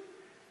 really?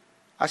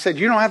 I said,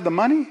 you don't have the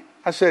money?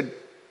 I said,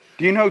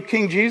 do you know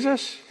King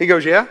Jesus? He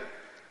goes, yeah,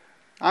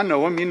 I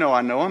know him. You know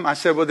I know him. I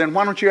said, well, then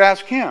why don't you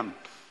ask him?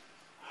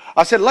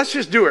 I said, let's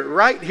just do it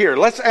right here.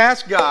 Let's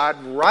ask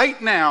God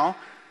right now,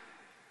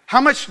 how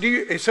much do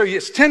you, so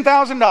it's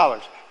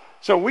 $10,000.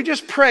 So we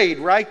just prayed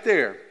right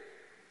there.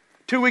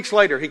 2 weeks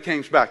later, he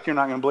came back. You're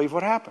not going to believe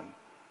what happened.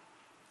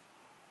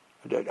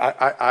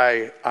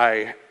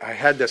 I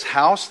had this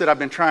house that I've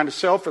been trying to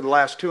sell for the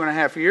last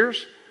 2.5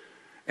 years,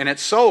 and it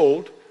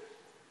sold,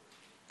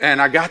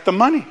 and I got the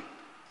money.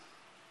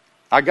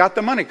 I got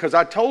the money because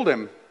I told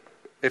him,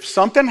 if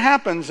something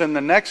happens in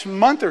the next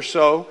month or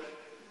so,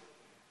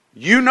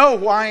 you know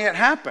why it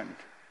happened.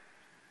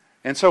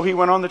 And so he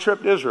went on the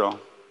trip to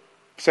Israel.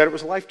 Said it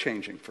was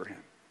life-changing for him.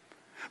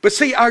 But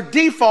see, our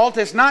default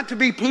is not to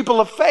be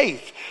people of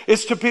faith.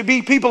 It's to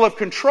be people of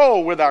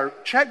control with our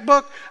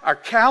checkbook, our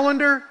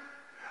calendar.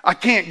 I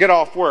can't get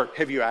off work.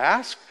 Have you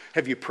asked?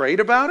 Have you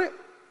prayed about it?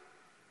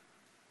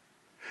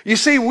 You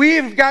see,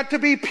 we've got to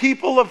be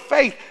people of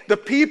faith. The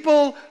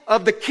people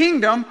of the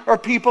kingdom are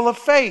people of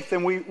faith,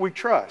 and we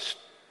trust.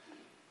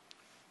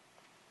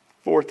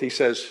 Fourth, he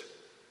says,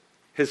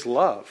 his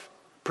love.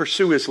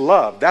 Pursue his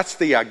love. That's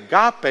the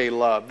agape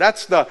love.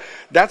 That's the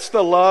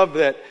love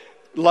that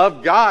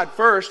love God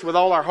first with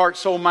all our heart,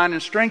 soul, mind,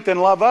 and strength, and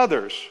love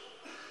others.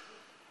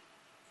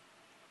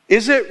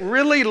 Is it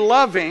really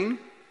loving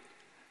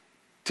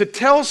to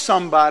tell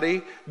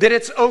somebody that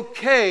it's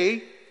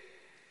okay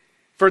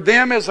for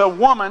them as a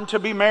woman to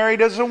be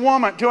married as a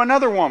woman to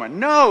another woman?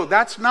 No,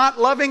 that's not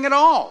loving at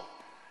all.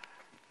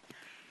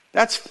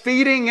 That's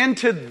feeding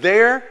into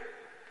their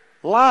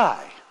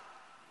lie.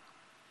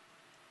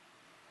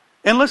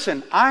 And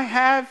listen, I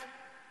have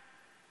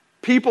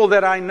people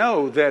that I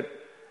know that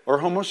are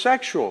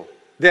homosexual,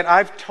 that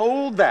I've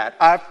told that.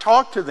 I've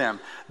talked to them.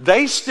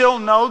 They still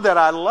know that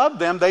I love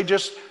them. They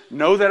just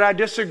know that I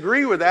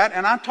disagree with that,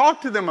 and I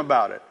talk to them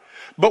about it.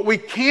 But we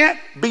can't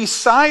be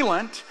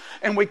silent,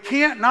 and we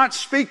can't not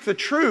speak the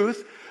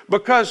truth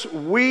because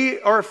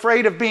we are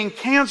afraid of being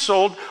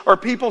canceled or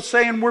people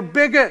saying we're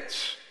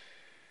bigots.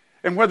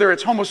 And whether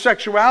it's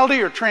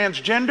homosexuality or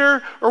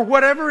transgender or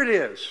whatever it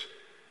is,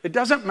 it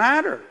doesn't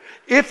matter.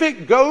 If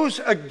it goes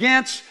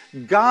against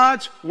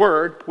God's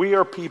word, we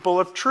are people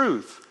of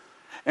truth.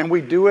 And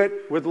we do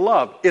it with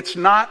love. It's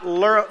not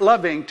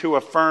loving to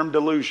affirm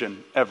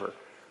delusion, ever.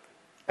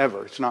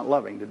 Ever. It's not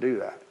loving to do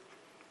that.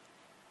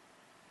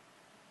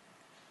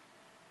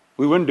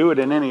 We wouldn't do it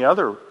in any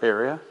other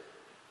area.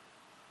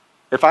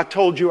 If I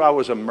told you I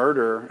was a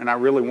murderer and I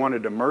really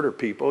wanted to murder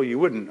people, you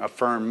wouldn't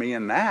affirm me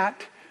in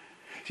that.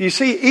 You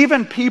see,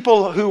 even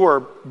people who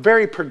are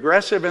very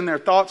progressive in their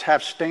thoughts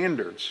have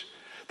standards.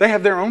 They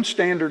have their own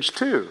standards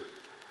too.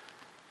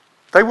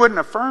 They wouldn't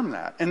affirm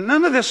that. And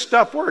none of this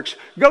stuff works.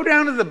 Go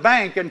down to the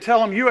bank and tell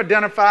them you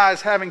identify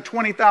as having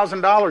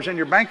 $20,000 in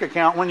your bank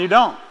account when you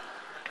don't.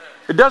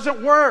 It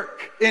doesn't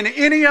work in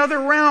any other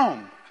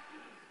realm.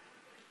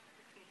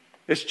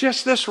 It's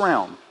just this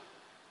realm.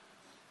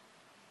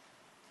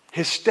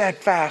 His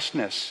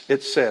steadfastness,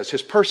 it says,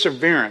 his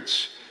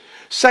perseverance.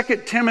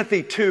 2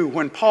 Timothy 2,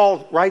 when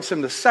Paul writes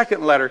him the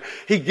second letter,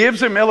 he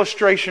gives him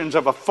illustrations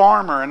of a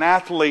farmer, an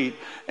athlete,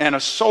 and a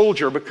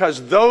soldier,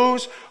 because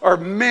those are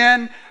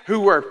men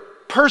who are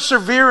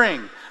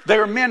persevering. They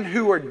are men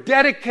who are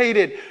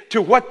dedicated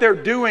to what they're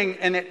doing,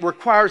 and it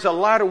requires a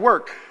lot of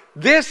work.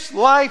 This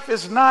life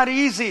is not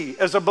easy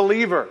as a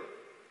believer.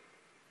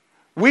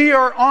 We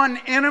are on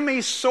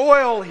enemy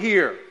soil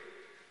here.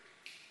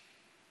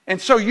 And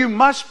so you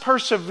must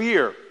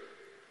persevere.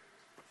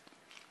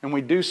 And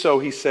we do so,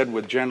 he said,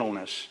 with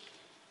gentleness.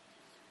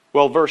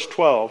 Well, verse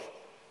 12,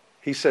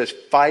 he says,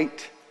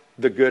 fight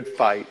the good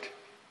fight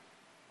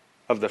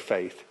of the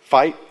faith.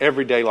 Fight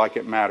every day like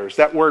it matters.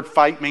 That word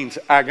fight means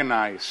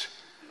agonize.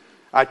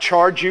 I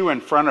charge you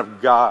in front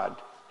of God,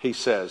 he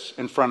says,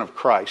 in front of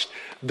Christ.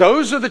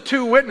 Those are the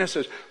two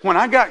witnesses. When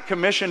I got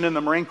commissioned in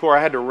the Marine Corps,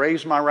 I had to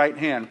raise my right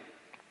hand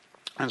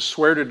and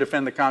swear to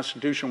defend the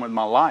Constitution with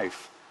my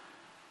life.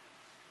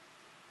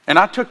 And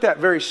I took that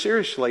very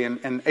seriously,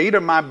 and 8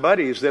 of my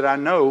buddies that I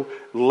know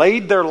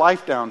laid their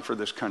life down for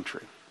this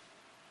country.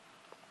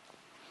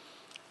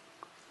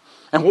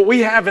 And what we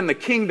have in the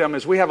kingdom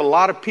is we have a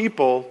lot of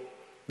people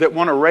that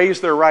want to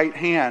raise their right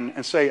hand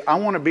and say, I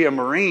want to be a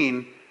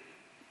Marine,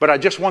 but I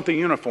just want the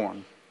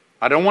uniform.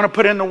 I don't want to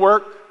put in the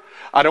work.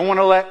 I don't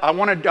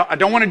want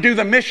to do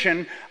the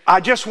mission. I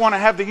just want to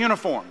have the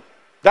uniform.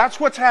 That's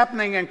what's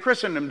happening in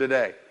Christendom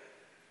today.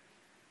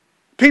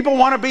 People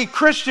want to be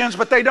Christians,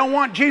 but they don't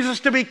want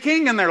Jesus to be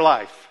king in their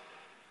life.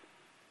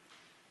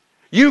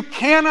 You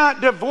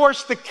cannot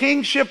divorce the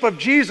kingship of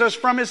Jesus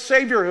from his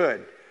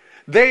saviorhood.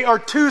 They are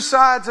two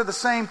sides of the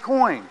same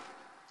coin.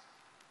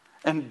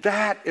 And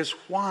that is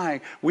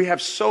why we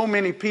have so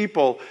many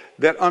people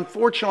that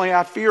unfortunately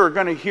I fear are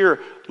going to hear,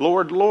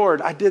 Lord,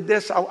 Lord, I did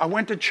this. I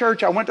went to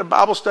church. I went to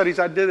Bible studies.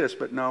 I did this.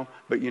 But no,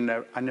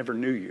 I never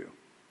knew you.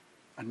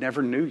 I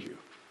never knew you.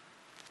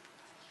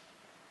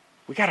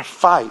 We got to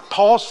fight.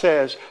 Paul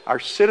says our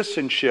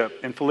citizenship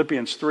in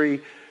Philippians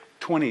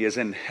 3:20 is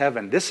in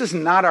heaven. This is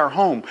not our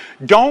home.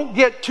 Don't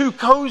get too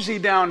cozy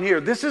down here.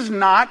 This is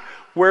not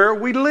where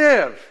we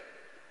live.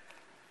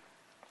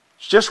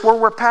 It's just where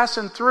we're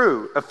passing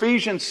through.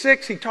 Ephesians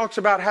 6, he talks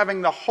about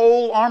having the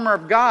whole armor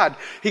of God.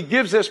 He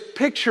gives this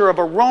picture of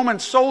a Roman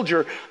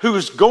soldier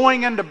who's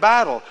going into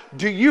battle.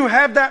 Do you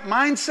have that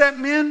mindset,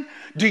 men?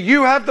 Do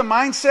you have the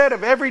mindset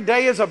of every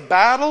day is a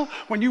battle?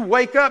 When you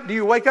wake up, do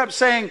you wake up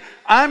saying,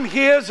 I'm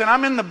His and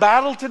I'm in the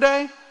battle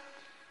today?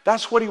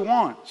 That's what He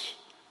wants.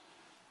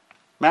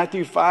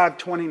 Matthew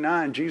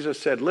 5:29, Jesus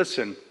said,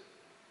 listen,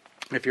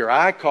 if your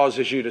eye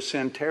causes you to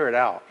sin, tear it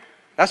out.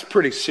 That's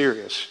pretty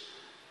serious.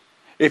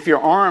 If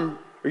your arm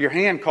or your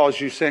hand causes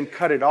you sin,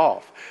 cut it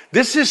off.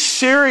 This is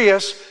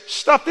serious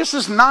stuff. This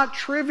is not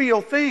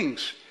trivial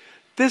things.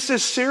 This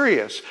is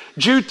serious.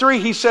 Jude 3,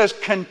 he says,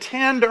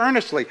 contend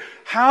earnestly.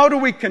 How do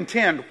we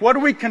contend? What do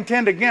we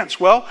contend against?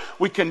 Well,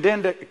 we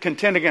contend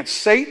against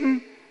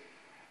Satan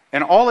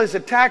and all his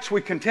attacks.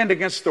 We contend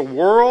against the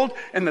world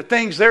and the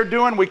things they're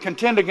doing. We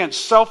contend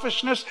against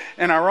selfishness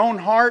in our own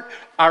heart,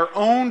 our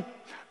own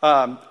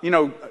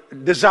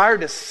desire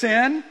to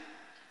sin.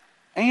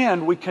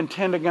 And we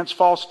contend against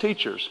false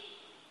teachers.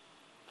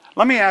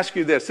 Let me ask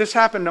you this. This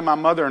happened to my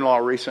mother-in-law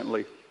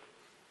recently.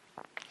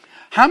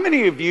 How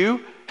many of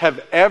you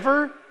have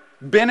ever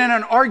been in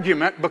an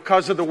argument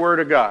because of the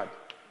Word of God?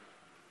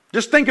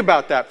 Just think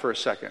about that for a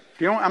second.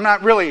 I'm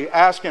not really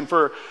asking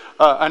for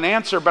an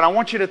answer, but I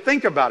want you to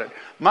think about it.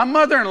 My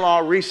mother-in-law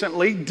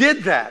recently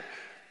did that.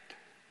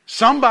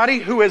 Somebody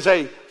who is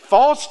a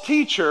false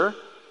teacher,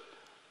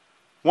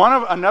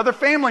 another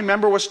family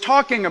member was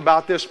talking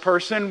about this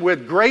person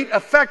with great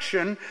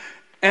affection,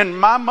 and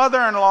my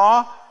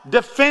mother-in-law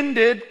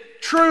defended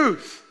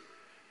truth.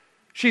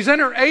 She's in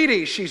her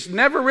 80s. She's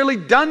never really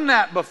done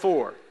that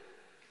before.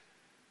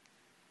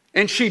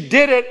 And she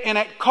did it, and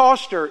it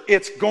cost her.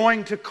 It's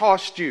going to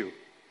cost you.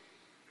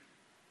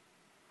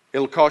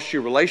 It'll cost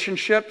you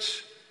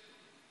relationships.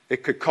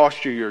 It could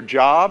cost you your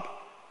job.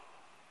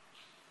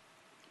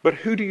 But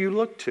who do you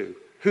look to?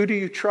 Who do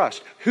you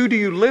trust? Who do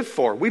you live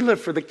for? We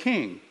live for the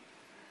King.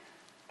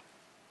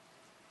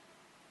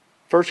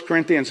 1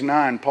 Corinthians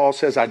 9, Paul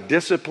says, I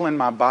discipline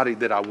my body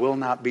that I will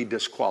not be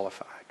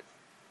disqualified.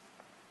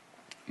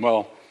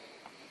 Well,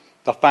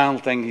 the final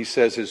thing he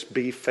says is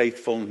be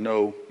faithful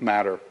no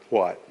matter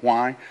what.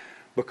 Why?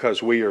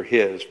 Because we are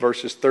His.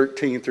 Verses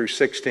 13 through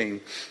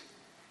 16,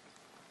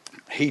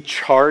 he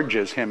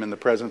charges him in the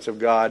presence of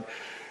God,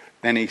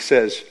 and he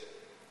says,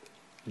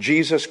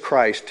 Jesus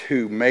Christ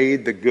who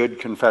made the good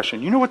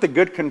confession. You know what the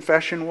good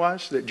confession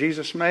was that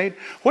Jesus made?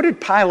 What did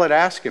Pilate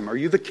ask him? Are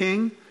you the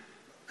king?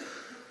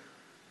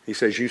 He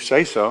says, you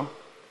say so.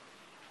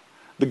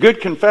 The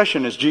good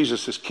confession is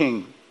Jesus is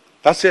king.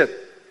 That's it.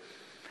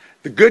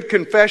 The good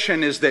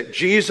confession is that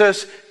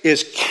Jesus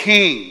is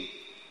king.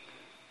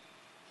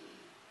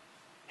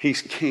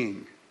 He's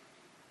king.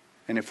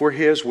 And if we're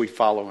His, we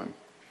follow Him.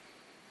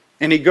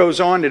 And he goes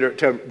on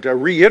to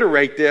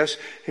reiterate this,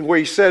 where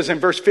he says in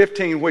verse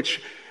 15,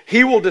 which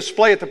He will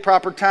display at the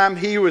proper time.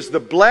 He who is the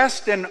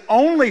blessed and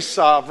only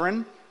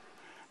sovereign,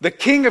 the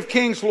King of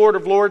kings, Lord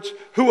of lords,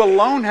 who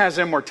alone has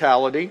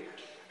immortality,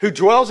 who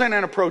dwells in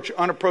an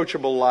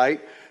unapproachable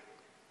light.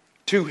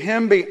 To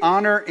Him be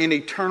honor and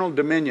eternal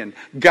dominion.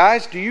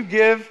 Guys, do you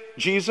give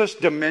Jesus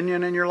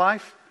dominion in your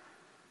life?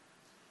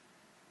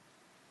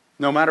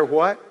 No matter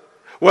what?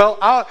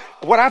 Well,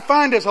 what I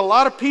find is a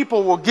lot of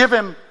people will give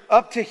Him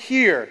up to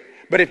here.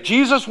 But if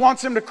Jesus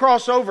wants him to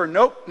cross over,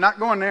 nope, not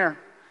going there.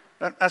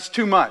 That's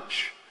too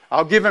much.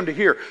 I'll give him to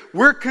here.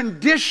 We're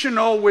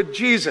conditional with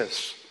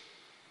Jesus.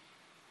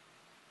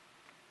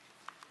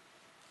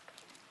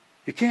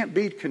 You can't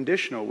be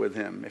conditional with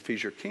Him if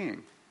He's your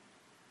king.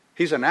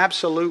 He's an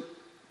absolute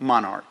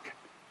monarch.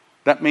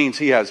 That means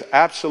He has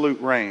absolute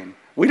reign.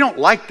 We don't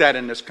like that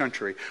in this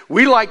country.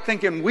 We like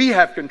thinking we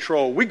have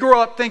control. We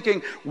grow up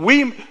thinking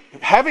we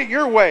have it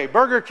your way.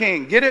 Burger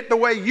King, get it the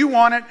way you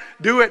want it.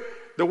 Do it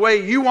the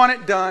way you want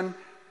it done.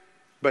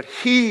 But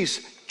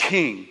He's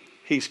king.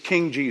 He's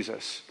King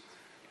Jesus.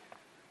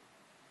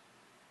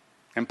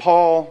 And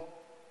Paul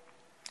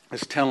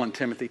is telling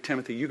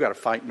Timothy, you got to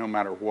fight no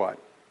matter what.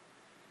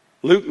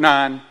 Luke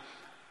 9,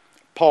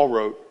 Paul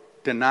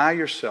wrote, deny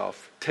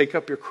yourself, take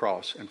up your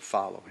cross, and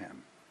follow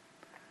Him.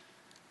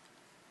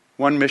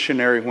 One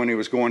missionary, when he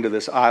was going to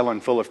this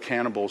island full of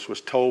cannibals, was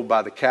told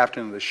by the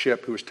captain of the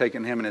ship who was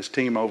taking him and his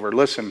team over,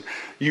 listen,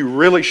 you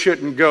really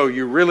shouldn't go.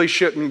 You really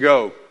shouldn't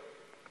go.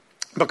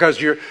 Because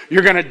you're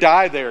going to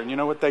die there. And you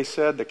know what they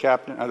said? The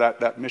captain,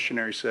 that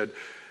missionary said,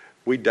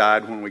 we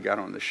died when we got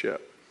on the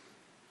ship.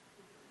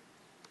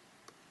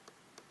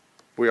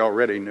 We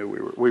already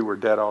knew we were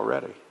dead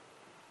already.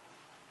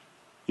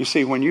 You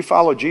see, when you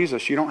follow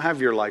Jesus, you don't have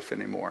your life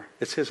anymore.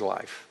 It's His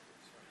life.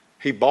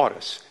 He bought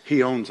us.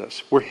 He owns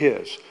us. We're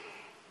His.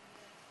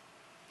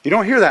 You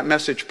don't hear that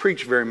message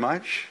preached very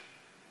much.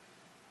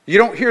 You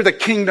don't hear the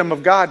kingdom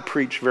of God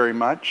preached very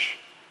much.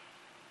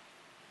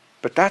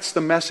 But that's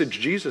the message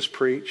Jesus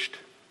preached.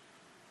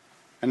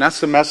 And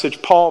that's the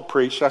message Paul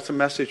preached. That's the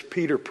message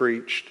Peter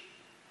preached.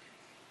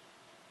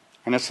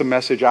 And it's the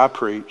message I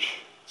preach.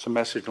 It's the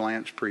message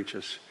Lance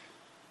preaches.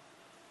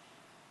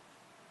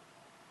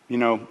 You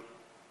know,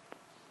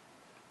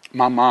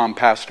 my mom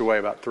passed away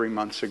about 3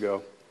 months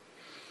ago.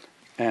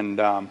 And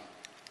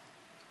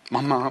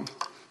my mom,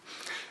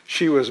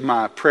 she was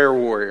my prayer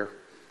warrior.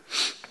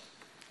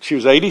 She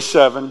was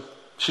 87.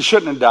 She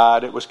shouldn't have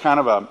died. It was kind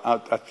of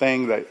a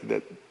thing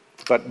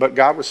but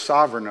God was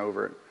sovereign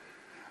over it.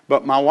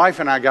 But my wife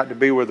and I got to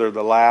be with her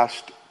the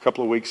last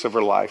couple of weeks of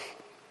her life.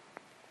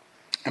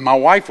 And my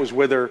wife was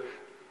with her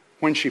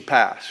when she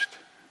passed.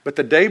 But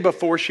the day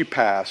before she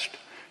passed,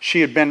 she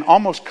had been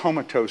almost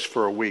comatose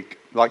for a week.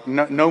 Like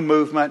no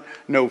movement,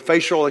 no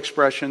facial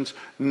expressions,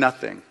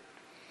 nothing.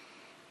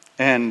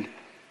 And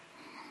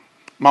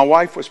my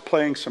wife was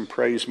playing some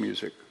praise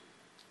music.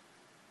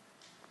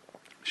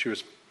 She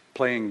was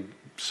playing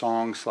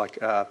songs like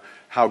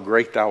How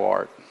Great Thou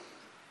Art.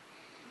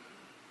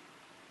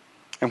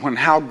 And when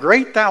How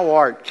Great Thou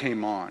Art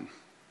came on,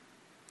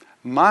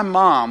 my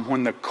mom,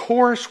 when the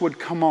chorus would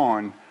come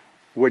on,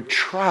 would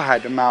try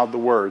to mouth the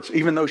words,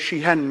 even though she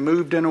hadn't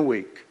moved in a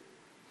week.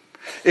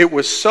 It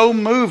was so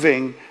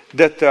moving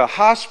that the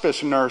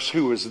hospice nurse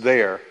who was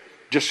there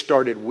just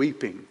started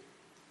weeping.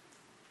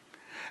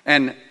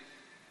 And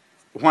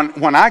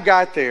when I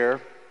got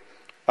there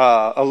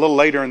a little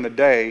later in the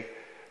day,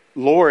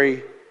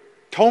 Lori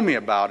told me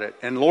about it.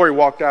 And Lori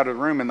walked out of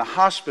the room, and the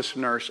hospice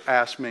nurse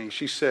asked me,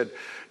 she said,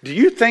 "Do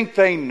you think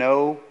they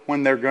know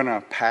when they're going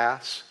to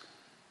pass?"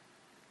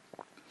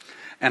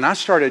 And I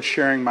started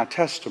sharing my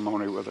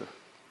testimony with her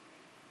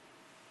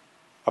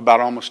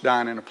about almost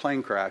dying in a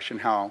plane crash and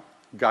how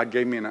God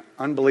gave me an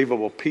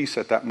unbelievable peace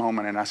at that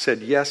moment. And I said,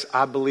 yes,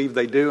 I believe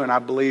they do, and I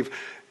believe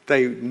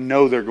they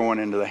know they're going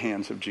into the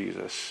hands of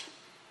Jesus.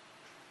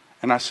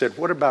 And I said,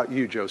 what about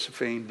you,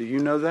 Josephine? Do you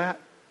know that?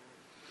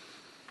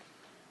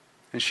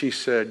 And she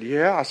said,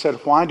 yeah. I said,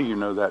 why do you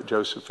know that,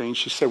 Josephine?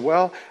 She said,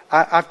 well,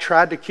 I've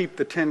tried to keep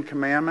the 10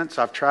 Commandments.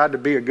 I've tried to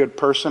be a good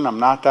person. I'm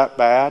not that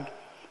bad.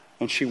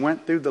 And she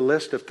went through the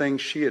list of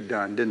things she had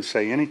done, didn't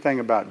say anything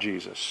about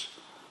Jesus.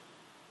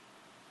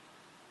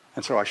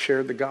 And so I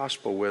shared the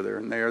gospel with her.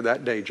 And there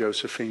that day,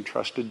 Josephine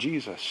trusted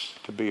Jesus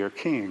to be her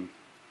king.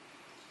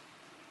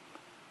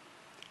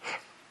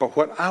 But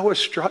what I was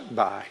struck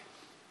by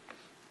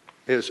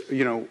is,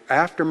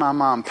 after my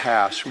mom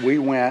passed, we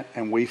went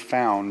and we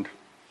found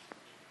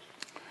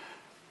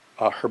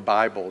her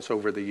Bibles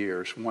over the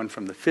years. One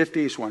from the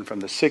 50s, one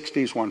from the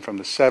 60s, one from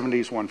the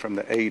 70s, one from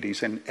the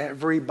 80s. In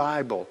every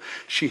Bible,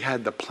 she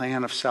had the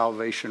plan of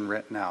salvation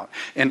written out.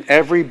 In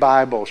every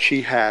Bible,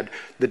 she had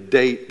the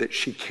date that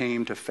she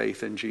came to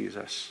faith in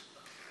Jesus.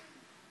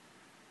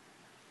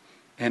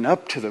 And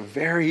up to the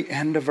very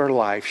end of her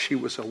life, she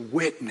was a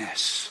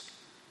witness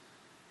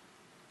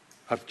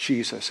of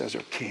Jesus as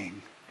her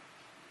king.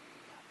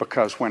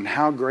 Because when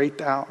How Great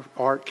Thou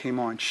Art came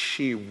on,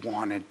 she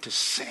wanted to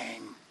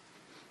sing.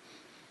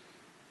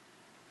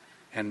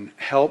 And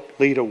help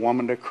lead a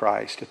woman to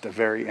Christ at the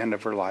very end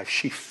of her life.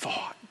 She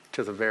fought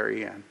to the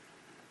very end.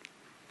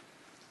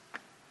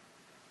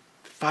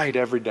 Fight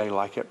every day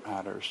like it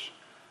matters.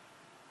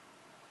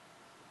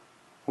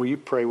 Will you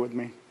pray with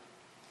me?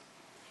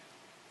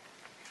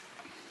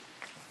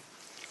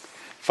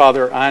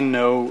 Father, I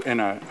know in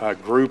a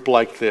group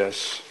like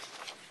this,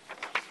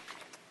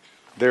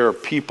 there are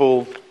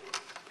people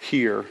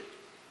here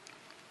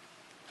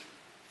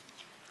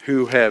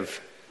who have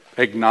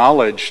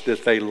acknowledged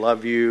that they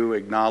love you,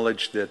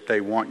 acknowledged that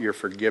they want your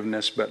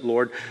forgiveness, but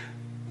Lord,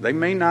 they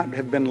may not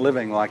have been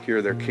living like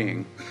you're their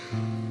king.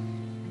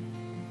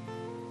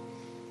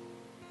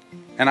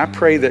 And I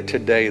pray that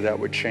today that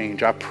would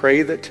change. I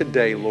pray that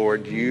today,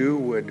 Lord, you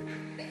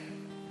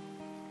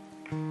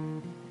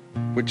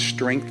would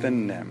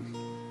strengthen them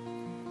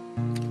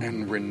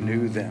and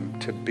renew them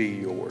to be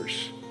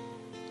yours.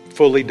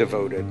 Fully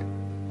devoted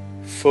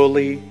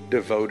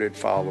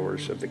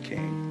followers of the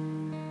King.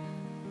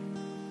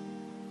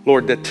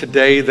 Lord, that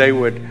today they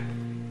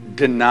would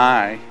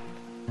deny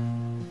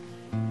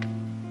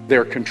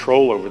their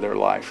control over their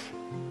life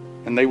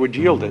and they would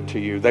yield it to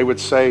you. They would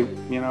say,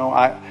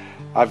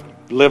 I've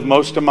lived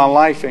most of my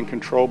life in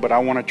control, but I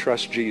want to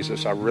trust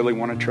Jesus. I really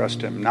want to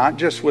trust Him. Not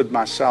just with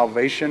my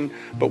salvation,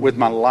 but with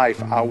my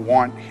life. I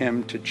want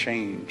Him to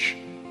change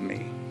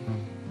me.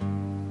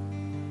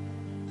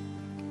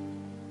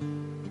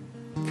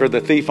 For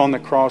the thief on the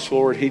cross,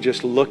 Lord, he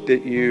just looked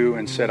at you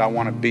and said, I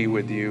want to be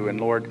with you.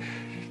 And Lord,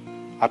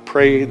 I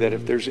pray that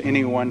if there's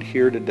anyone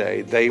here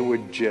today, they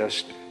would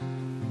just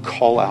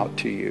call out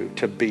to you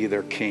to be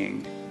their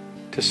king,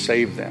 to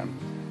save them,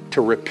 to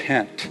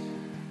repent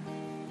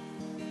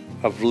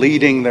of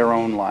leading their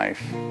own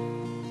life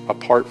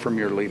apart from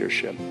your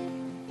leadership.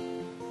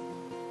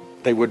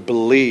 They would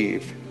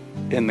believe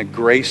in the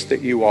grace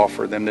that you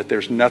offer them, that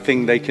there's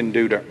nothing they can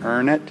do to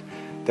earn it.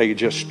 They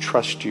just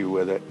trust you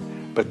with it.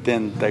 But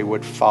then they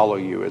would follow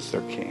you as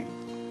their king.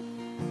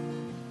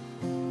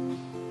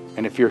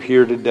 And if you're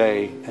here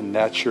today and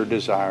that's your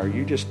desire,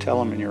 you just tell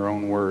them in your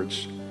own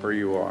words where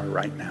you are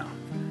right now.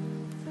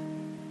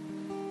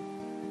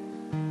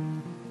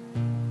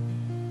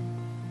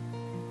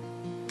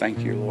 Thank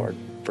you, Lord,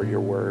 for your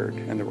word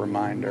and the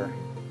reminder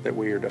that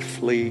we are to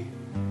flee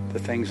the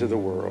things of the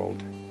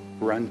world,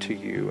 run to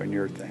you and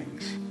your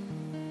things,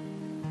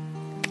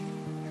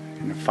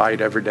 and to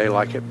fight every day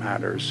like it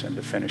matters and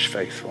to finish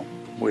faithful.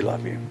 We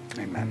love you.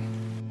 Amen.